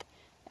month,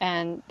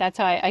 and that's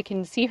how I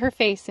can see her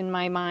face in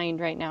my mind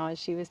right now as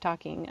she was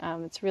talking.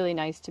 It's really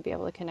nice to be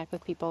able to connect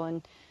with people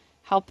and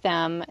help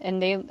them,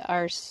 and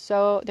they're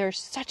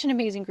such an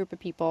amazing group of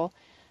people,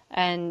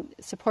 and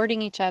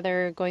supporting each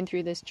other, going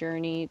through this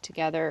journey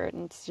together,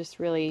 and it's just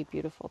really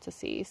beautiful to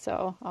see.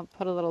 So I'll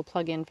put a little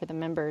plug in for the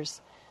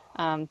members.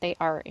 They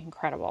are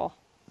incredible.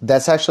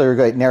 That's actually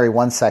great. Neri,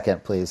 1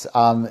 second, please.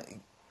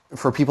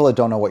 For people that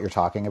don't know what you're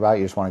talking about,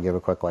 you just want to give a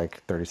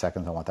quick 30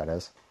 seconds on what that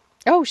is.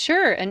 Oh,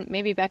 sure. And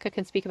maybe Becca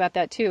can speak about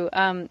that too.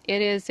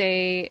 It's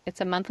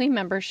a monthly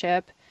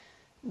membership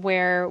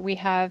where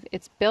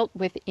it's built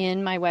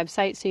within my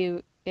website.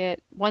 So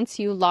once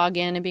you log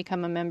in and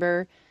become a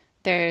member,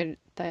 the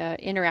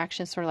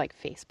interaction is sort of like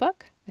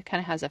Facebook. It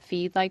kind of has a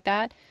feed like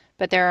that.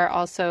 But there are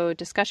also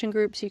discussion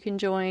groups you can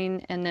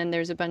join, and then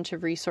there's a bunch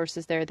of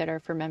resources there that are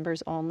for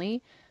members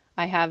only.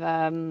 I have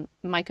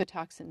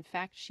mycotoxin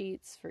fact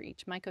sheets for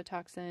each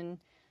mycotoxin,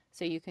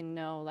 so you can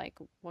know like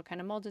what kind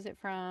of mold is it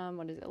from,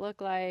 what does it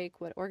look like,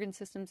 what organ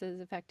systems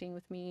is affecting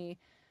with me,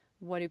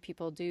 what do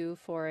people do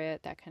for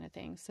it, that kind of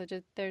thing. So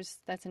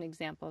that's an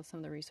example of some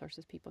of the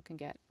resources people can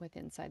get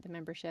inside the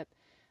membership.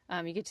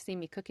 You get to see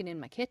me cooking in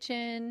my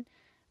kitchen,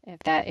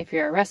 if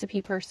you're a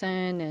recipe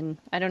person, and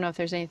I don't know if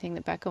there's anything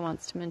that Becca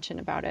wants to mention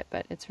about it,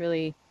 but it's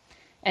really,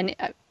 and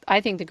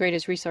I think the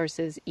greatest resource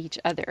is each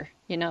other,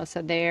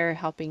 so they're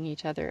helping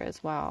each other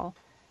as well,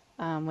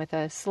 with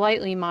a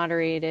slightly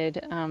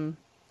moderated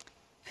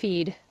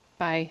feed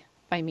by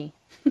me.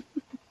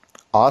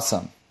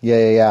 Awesome.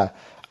 Yeah.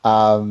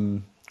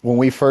 When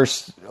we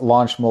first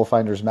launched Mold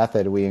Finders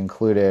Method, we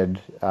included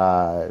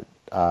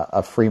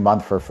a free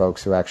month for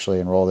folks who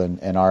actually enrolled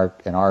in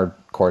our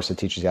course that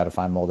teaches you how to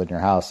find mold in your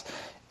house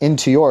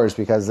into yours,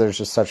 because there's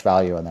just such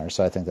value in there.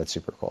 So I think that's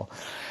super cool.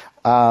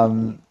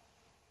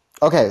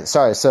 Okay,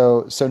 sorry.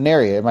 So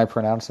Neri, am I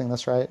pronouncing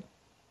this right?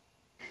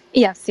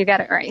 Yes, you got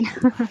it right.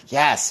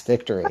 Yes,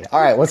 victory.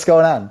 All right, what's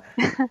going on?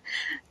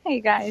 Hey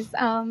guys,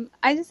 I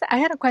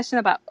had a question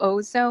about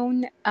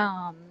ozone.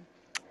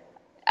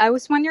 I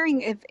was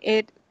wondering if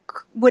it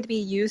would be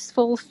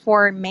useful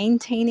for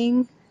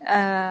maintaining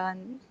a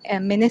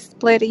mini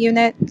split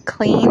unit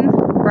clean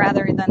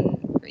rather than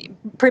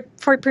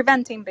for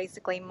preventing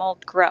basically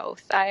mold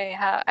growth.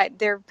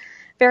 They're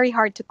very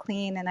hard to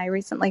clean, and I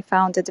recently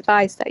found a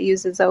device that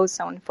uses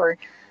ozone for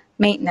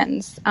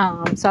maintenance.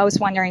 So I was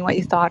wondering what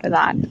you thought of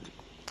that.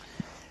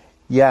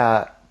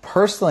 Yeah,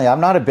 personally, I'm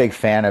not a big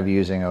fan of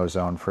using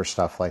ozone for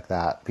stuff like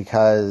that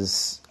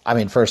because, I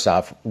mean, first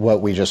off,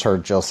 what we just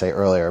heard Jill say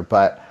earlier,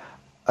 but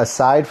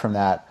aside from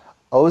that,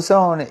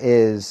 ozone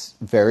is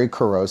very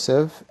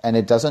corrosive, and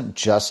it doesn't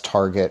just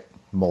target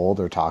mold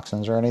or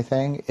toxins or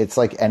anything. It's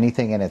like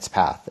anything in its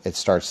path, it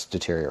starts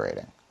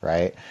deteriorating,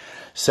 right?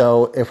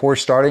 So if we're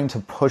starting to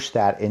push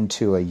that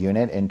into a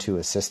unit, into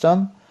a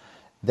system,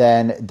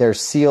 then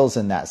there's seals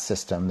in that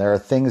system. There are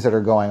things that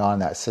are going on in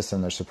that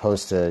system. They're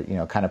supposed to,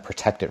 kind of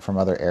protect it from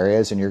other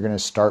areas, and you're going to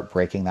start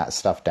breaking that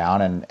stuff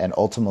down. And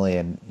ultimately,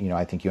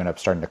 I think you end up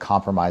starting to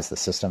compromise the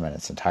system in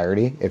its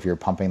entirety if you're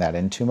pumping that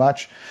in too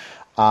much.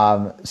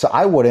 So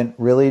I wouldn't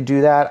really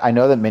do that. I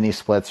know that mini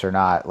splits are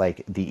not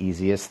like the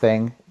easiest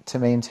thing to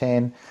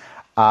maintain.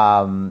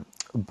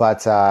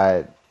 But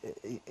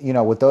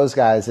with those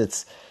guys,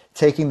 it's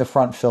taking the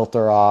front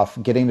filter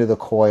off, getting to the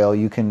coil.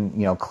 You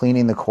can,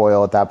 cleaning the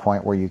coil at that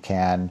point where you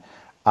can,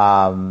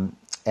 and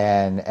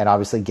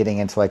obviously getting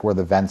into like where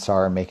the vents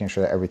are and making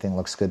sure that everything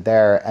looks good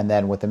there. And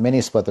then with the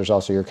mini split, there's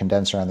also your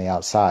condenser on the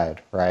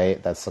outside,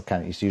 right? That's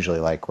it's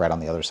usually like right on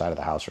the other side of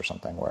the house or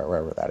something,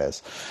 wherever that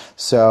is.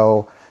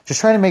 So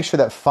just trying to make sure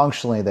that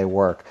functionally they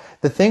work.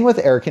 The thing with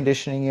air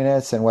conditioning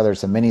units, and whether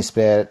it's a mini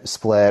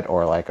split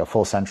or like a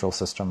full central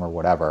system or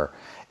whatever,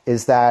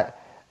 is that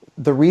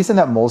the reason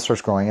that mold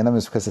starts growing in them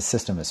is because the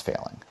system is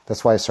failing.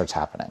 That's why it starts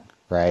happening,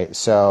 right?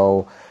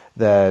 So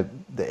the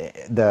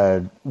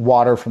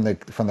water from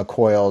the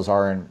coils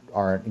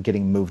aren't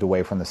getting moved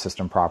away from the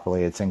system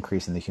properly. It's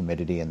increasing the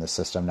humidity in the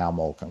system. Now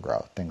mold can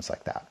grow, things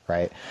like that,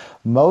 right?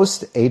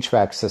 Most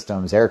HVAC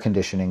systems, air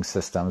conditioning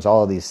systems,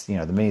 all of these,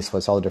 the mini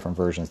splits, all the different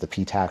versions, the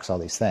PTACs, all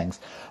these things,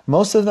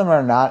 most of them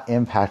are not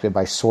impacted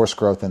by source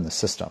growth in the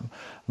system.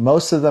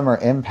 Most of them are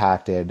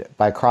impacted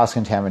by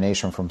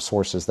cross-contamination from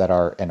sources that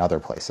are in other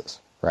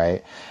places,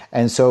 right?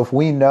 And so if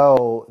we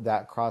know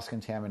that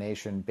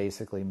cross-contamination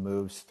basically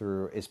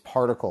is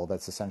particle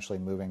that's essentially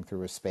moving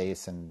through a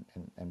space and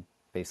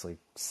basically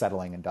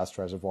settling in dust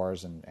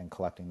reservoirs and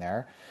collecting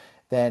there,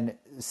 then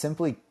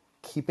simply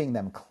keeping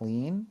them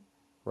clean,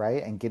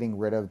 right, and getting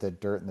rid of the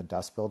dirt and the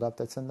dust buildup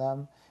that's in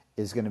them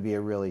is going to be a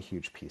really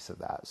huge piece of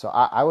that. So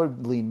I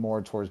would lean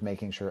more towards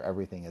making sure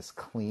everything is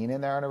clean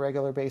in there on a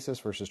regular basis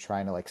versus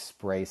trying to like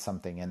spray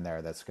something in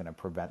there that's going to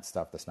prevent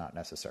stuff that's not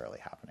necessarily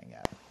happening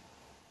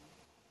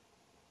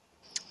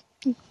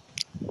yet.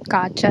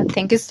 Gotcha.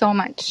 Thank you so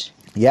much.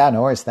 Yeah,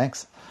 no worries.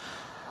 Thanks.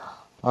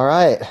 All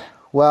right.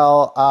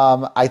 Well,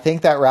 I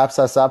think that wraps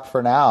us up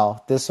for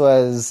now. This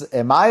was,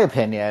 in my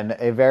opinion,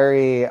 a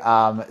very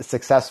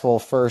successful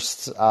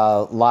first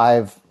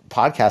live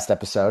podcast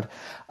episode.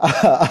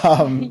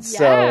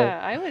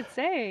 I would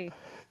say.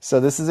 So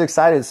this is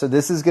exciting. So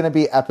this is going to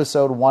be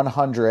episode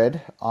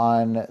 100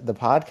 on the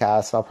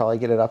podcast. I'll probably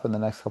get it up in the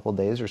next couple of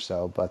days or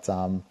so, but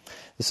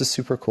this is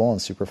super cool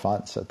and super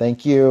fun. So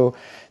thank you,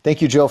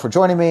 Jill, for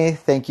joining me.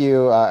 Thank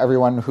you,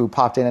 everyone who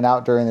popped in and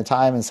out during the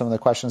time and some of the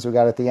questions we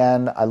got at the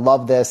end. I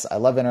love this. I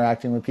love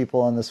interacting with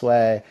people in this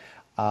way.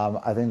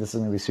 I think this is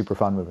going to be super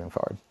fun moving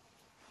forward.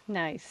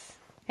 Nice.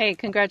 Hey,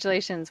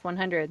 congratulations,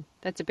 100.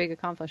 That's a big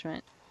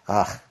accomplishment.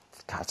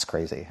 That's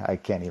crazy. I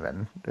can't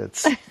even.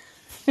 It's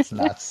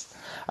nuts.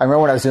 I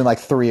remember when I was doing like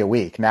 3 a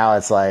week. Now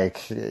it's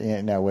like,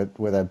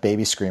 with a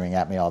baby screaming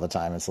at me all the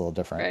time, it's a little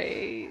different.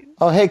 Right.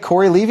 Oh, hey,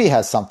 Corey Levy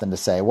has something to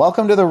say.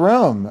 Welcome to the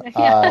room.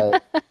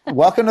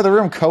 Welcome to the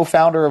room,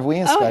 co-founder of We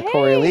Inspect,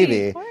 Corey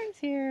Levy. Corey's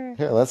here.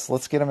 Here,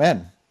 let's get him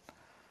in.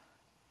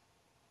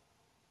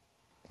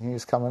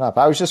 He's coming up.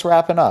 I was just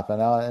wrapping up,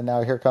 and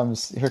now here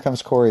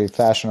comes Corey,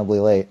 fashionably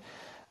late.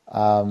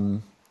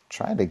 Trying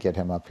to get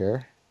him up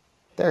here.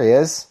 There he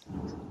is.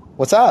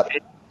 What's up?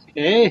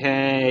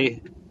 Hey.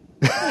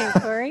 Hey,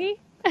 Corey.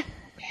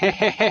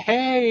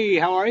 Hey,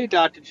 how are you,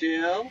 Dr.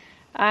 Jill?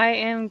 I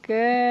am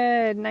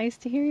good. Nice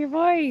to hear your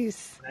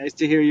voice. Nice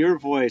to hear your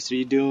voice. Are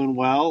you doing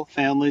well?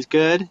 Family's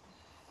good?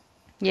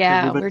 Yeah,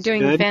 Everybody's we're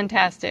doing good?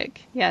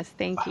 Fantastic. Yes,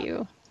 thank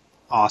you.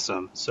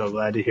 Awesome. So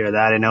glad to hear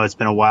that. I know it's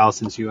been a while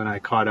since you and I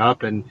caught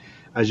up, and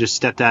I just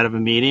stepped out of a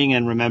meeting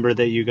and remembered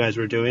that you guys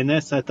were doing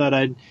this. I thought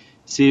I'd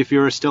see if you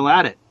were still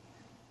at it.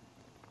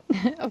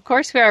 Of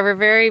course we are.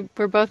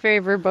 We're both very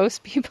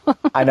verbose people.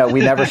 I know, we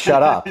never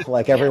shut up.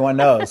 Like everyone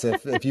knows,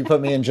 if you put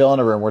me and Jill in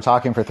a room, we're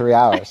talking for 3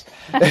 hours.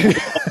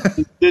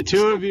 The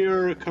two of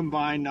your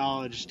combined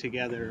knowledge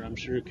together, I'm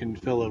sure, can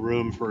fill a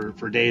room for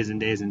days and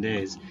days and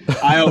days.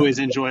 I always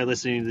enjoy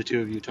listening to the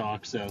two of you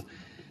talk. So,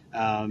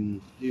 I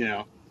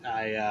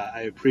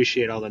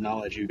appreciate all the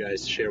knowledge you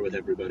guys share with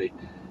everybody.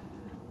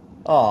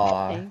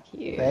 Aw, Thank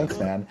you. Thanks,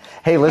 man.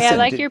 Hey, listen. Hey, I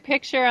like your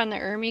picture on the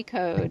ERMI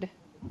code.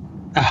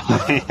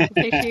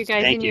 Picture you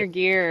guys in your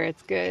gear.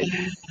 It's good.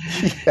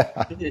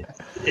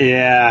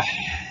 Yeah.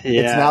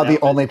 It's now the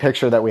only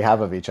picture that we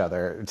have of each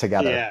other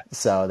together. Yeah.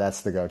 So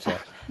that's the go-to.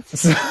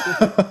 It's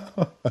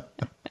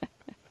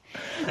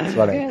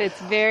funny. Good.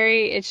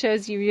 It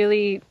shows you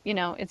really,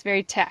 it's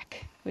very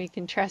tech. We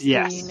can trust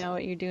Yes. you know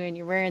what you're doing.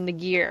 You're wearing the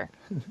gear.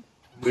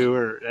 We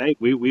were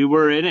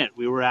in it.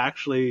 We were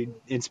actually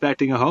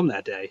inspecting a home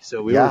that day,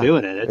 so we were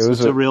doing it.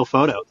 It's a real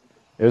photo.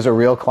 It was a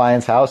real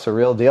client's house, a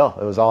real deal.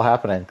 It was all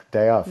happening.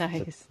 Day off.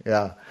 Nice.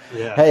 Yeah.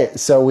 Yeah. Hey,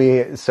 so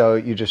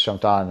you just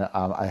jumped on.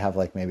 I have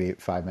like maybe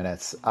 5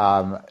 minutes.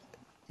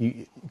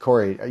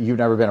 Corey, you've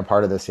never been a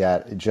part of this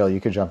yet. Jill,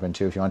 you could jump in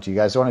too if you want to. You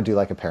guys want to do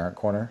like a parent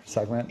corner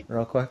segment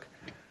real quick?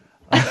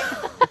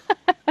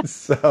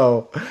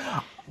 So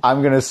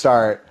I'm going to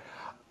start.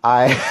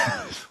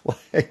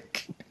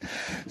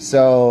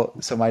 So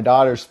my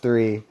daughter's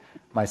 3.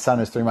 My son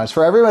is 3 months.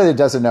 For everybody that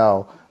doesn't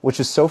know, which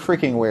is so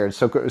freaking weird.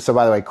 So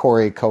by the way,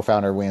 Corey,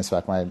 co-founder of We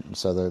Inspect, my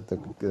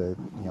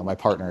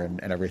partner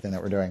and everything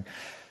that we're doing.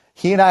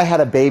 He and I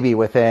had a baby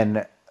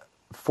within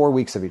 4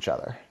 weeks of each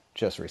other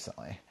just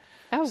recently.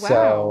 Oh,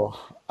 wow.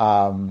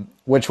 So,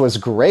 which was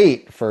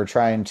great for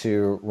trying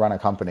to run a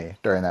company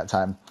during that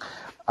time.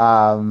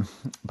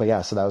 But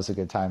yeah, so that was a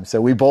good time.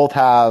 So I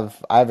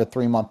have a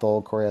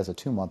 3-month-old, Corey has a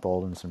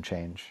 2-month-old and some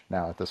change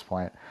now at this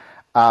point.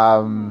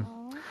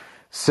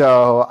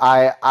 So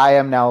I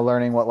am now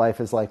learning what life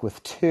is like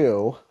with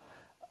two.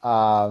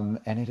 And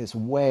it is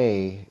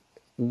way,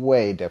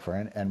 way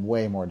different and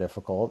way more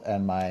difficult.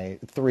 And my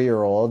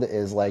 3-year-old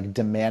is like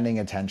demanding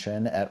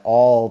attention at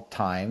all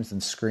times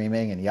and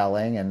screaming and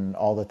yelling and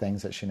all the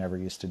things that she never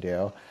used to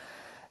do.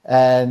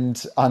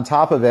 And on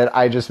top of it,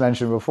 I just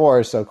mentioned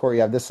before, so Corey,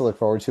 you have this to look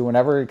forward to.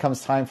 Whenever it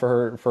comes time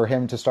for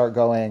him to start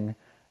going,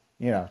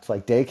 to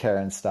like daycare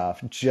and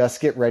stuff,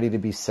 just get ready to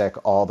be sick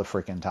all the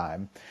freaking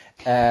time.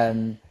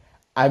 And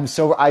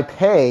I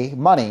pay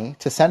money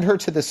to send her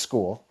to this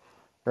school,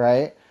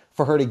 right?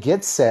 For her to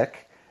get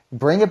sick,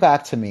 bring it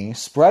back to me,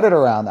 spread it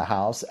around the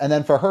house, and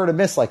then for her to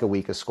miss like a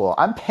week of school.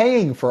 I'm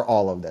paying for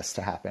all of this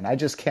to happen. I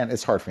just can't,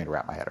 it's hard for me to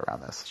wrap my head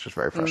around this. It's just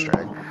very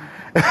frustrating.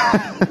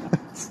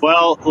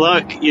 Well,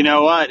 look, you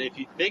know what? If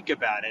you think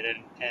about it,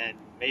 and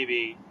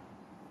maybe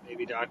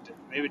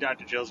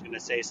Dr. Jill's going to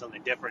say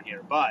something different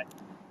here, but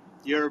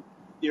you're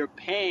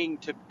paying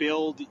to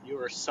build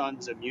your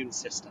son's immune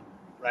system,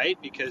 right?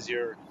 Because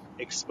you're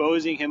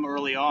exposing him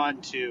early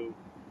on to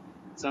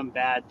some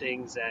bad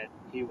things that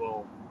he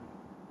will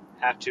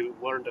have to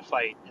learn to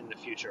fight in the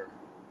future,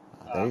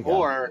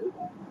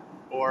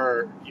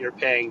 or you're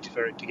paying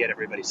to get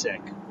everybody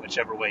sick,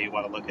 whichever way you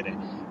want to look at it.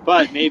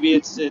 But maybe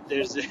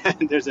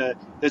there's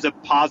a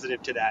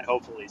positive to that,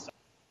 hopefully.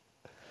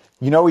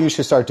 You know what you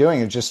should start doing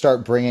is just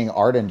start bringing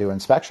Arden to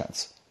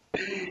inspections.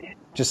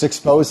 Just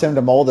expose him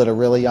to mold at a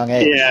really young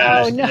age.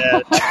 Yeah, Oh,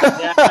 no.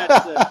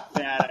 that's a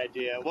bad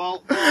idea.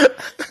 Well,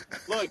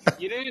 look,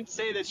 you didn't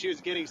say that she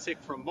was getting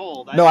sick from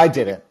mold. No, I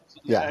didn't.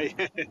 Yeah.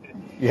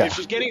 If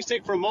she's getting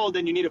sick from mold,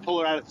 then you need to pull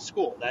her out of the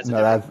school. That's a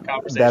different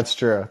conversation. That's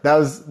true. That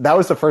was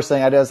the first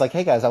thing I did. I was like,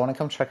 hey guys, I want to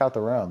come check out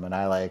the room, and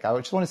I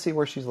just want to see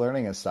where she's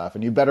learning and stuff.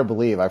 And you better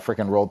believe I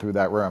freaking rolled through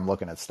that room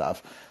looking at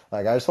stuff.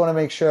 Like, I just want to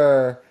make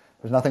sure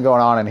there's nothing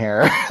going on in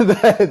here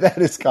that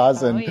is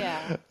causing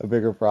a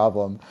bigger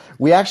problem.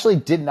 We actually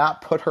did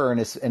not put her in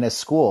a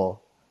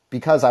school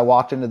because I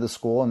walked into the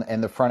school, and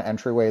in the front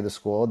entryway of the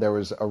school, there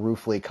was a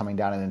roof leak coming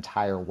down an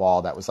entire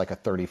wall that was like a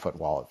 30-foot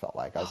wall, it felt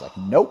like. I was like,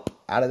 nope,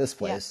 out of this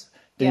place.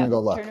 Didn't even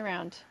go look. Turn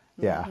around.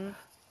 Yeah.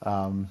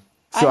 Mm-hmm.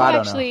 So I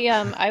don't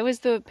know. I was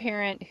the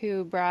parent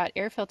who brought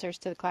air filters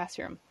to the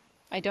classroom.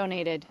 I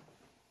donated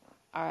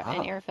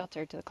an air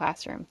filter to the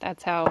classroom.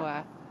 That's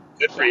how...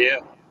 Good for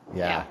you.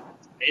 Yeah.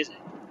 Amazing.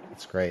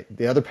 That's great.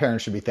 The other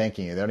parents should be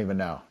thanking you. They don't even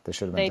know. They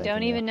should have been They thanking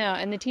don't you. even know.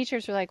 And the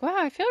teachers were like, wow,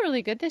 I feel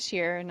really good this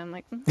year. And I'm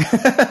like, I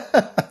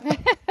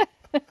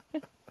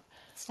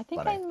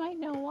think funny. I might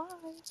know why.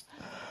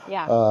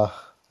 Yeah.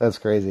 That's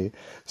crazy.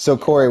 So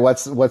Corey,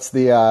 what's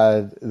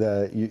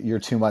the you're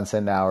 2 months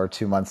in now, or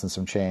 2 months and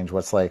some change.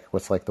 What's like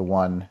the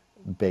one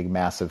big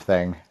massive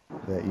thing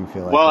that you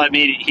feel like? Well, I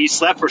mean, he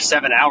slept for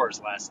 7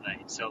 hours last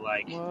night, so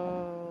like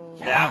Whoa.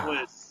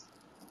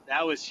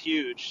 that was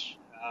huge.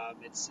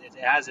 It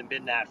hasn't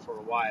been that for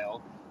a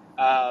while.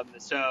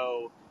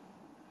 So,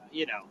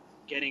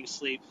 getting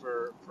sleep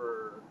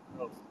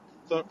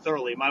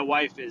thoroughly. My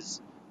wife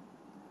is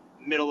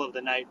middle of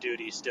the night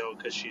duty still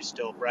because she's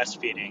still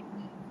breastfeeding.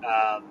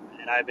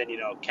 And I've been,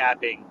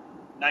 capping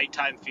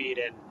nighttime feed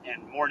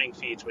and morning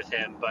feeds with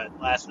him.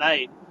 But last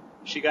night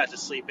she got to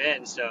sleep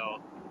in.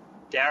 So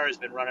Dara's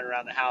been running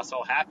around the house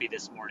all happy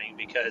this morning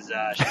because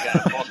she got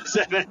a full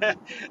 7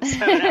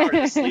 hours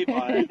of sleep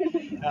on it.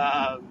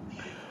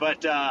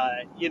 But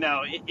there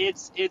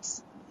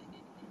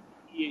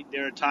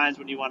are times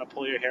when you want to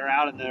pull your hair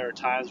out, and there are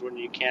times when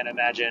you can't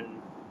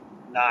imagine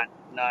not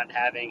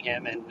having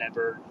him and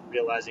never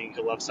realizing you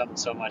could love something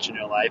so much in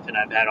your life. And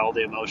I've had all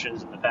the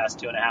emotions in the past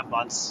 2.5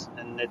 months,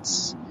 and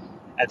it's,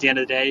 at the end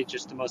of the day,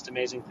 just the most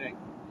amazing thing,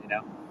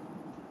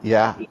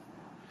 Yeah.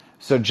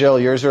 So Jill,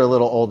 yours are a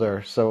little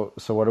older. So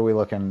what are we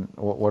looking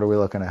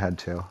ahead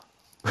to?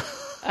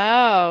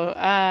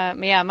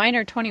 Mine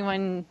are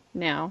 21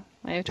 now.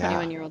 I have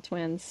 21-year-old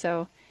twins,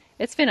 so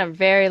it's been a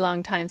very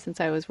long time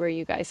since I was where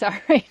you guys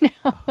are right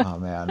now. Oh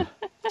man,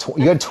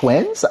 you had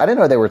twins? I didn't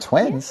know they were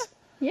twins.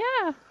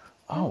 Yeah.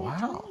 Oh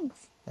wow,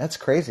 that's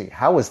crazy.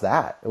 How was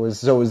that?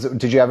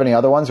 Did you have any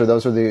other ones, or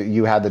those were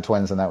you had the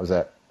twins and that was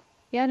it?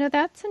 Yeah, no,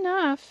 that's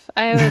enough.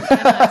 I'm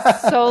a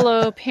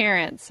solo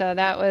parent, so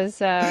that was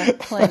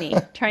plenty.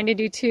 Trying to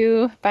do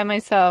 2 by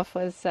myself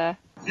was.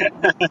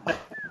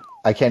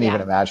 I can't even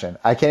imagine.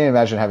 I can't even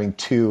imagine having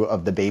 2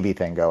 of the baby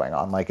thing going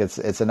on. Like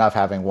it's enough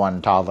having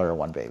 1 toddler or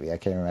 1 baby. I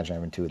can't even imagine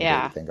having 2 of the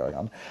baby thing going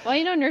on.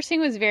 Well, nursing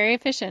was very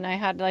efficient. I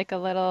had like a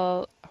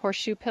little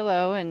horseshoe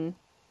pillow and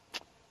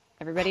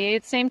everybody ate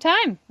at the same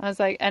time. I was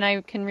like, and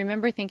I can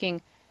remember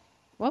thinking,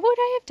 what would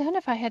I have done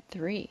if I had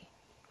 3?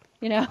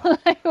 You know,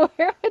 like,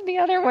 where would the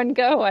other one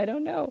go? I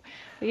don't know.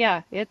 But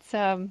yeah, it's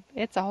a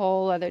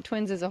whole other,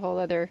 twins is a whole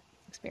other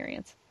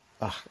experience.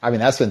 I mean,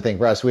 that's been the thing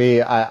for us.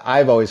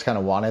 I've always kind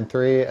of wanted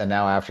three, and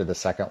now after the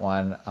second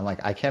one, I'm like,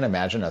 I can't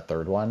imagine a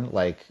third one.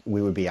 Like,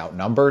 we would be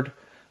outnumbered.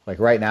 Like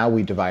right now,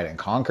 we divide and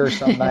conquer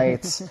some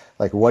nights.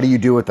 Like, what do you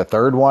do with the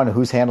third one?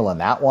 Who's handling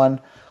that one?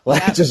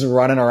 Like, Yep. just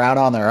running around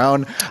on their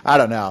own. I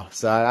don't know.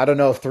 So I don't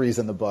know if three's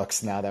in the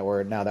books now that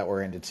we're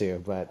into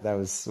two. But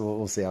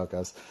we'll see how it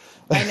goes.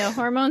 I know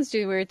hormones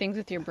do weird things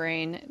with your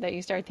brain that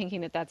you start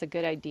thinking that that's a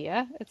good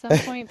idea at some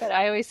point. But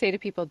I always say to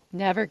people,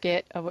 never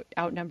get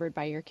outnumbered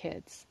by your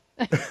kids.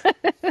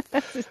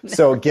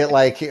 So get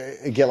like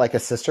a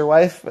sister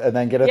wife, and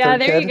then get a Yeah,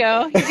 third there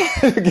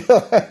kid. you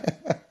go.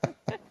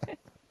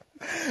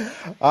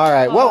 All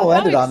right. Well, we'll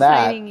end it on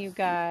that. Exciting, you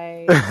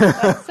guys.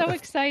 That's so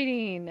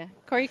exciting.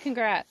 Corey,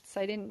 congrats.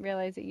 I didn't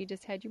realize that you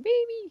just had your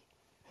baby.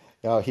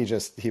 Oh,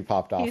 he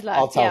popped off. He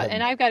I'll left. tell Yeah, him.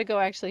 and I've got to go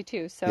actually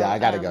too. So Yeah, I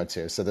got to go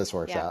too. So this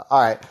works yeah. out.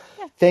 All right.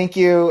 Thank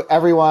you,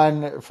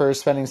 everyone, for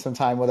spending some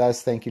time with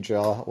us. Thank you,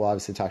 Jill. We'll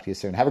obviously talk to you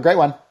soon. Have a great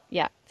one.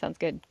 Yeah, sounds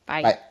good.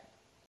 Bye. Bye.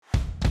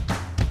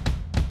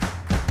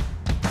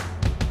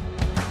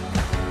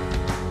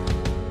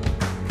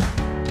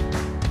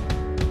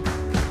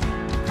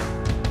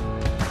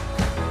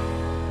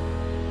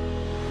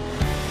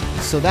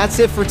 So that's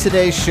it for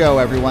today's show,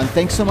 everyone.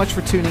 Thanks so much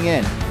for tuning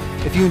in.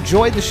 If you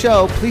enjoyed the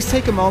show, please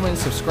take a moment and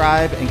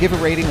subscribe and give a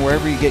rating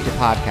wherever you get your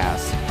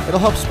podcasts. It'll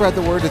help spread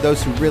the word to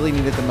those who really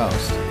need it the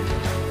most.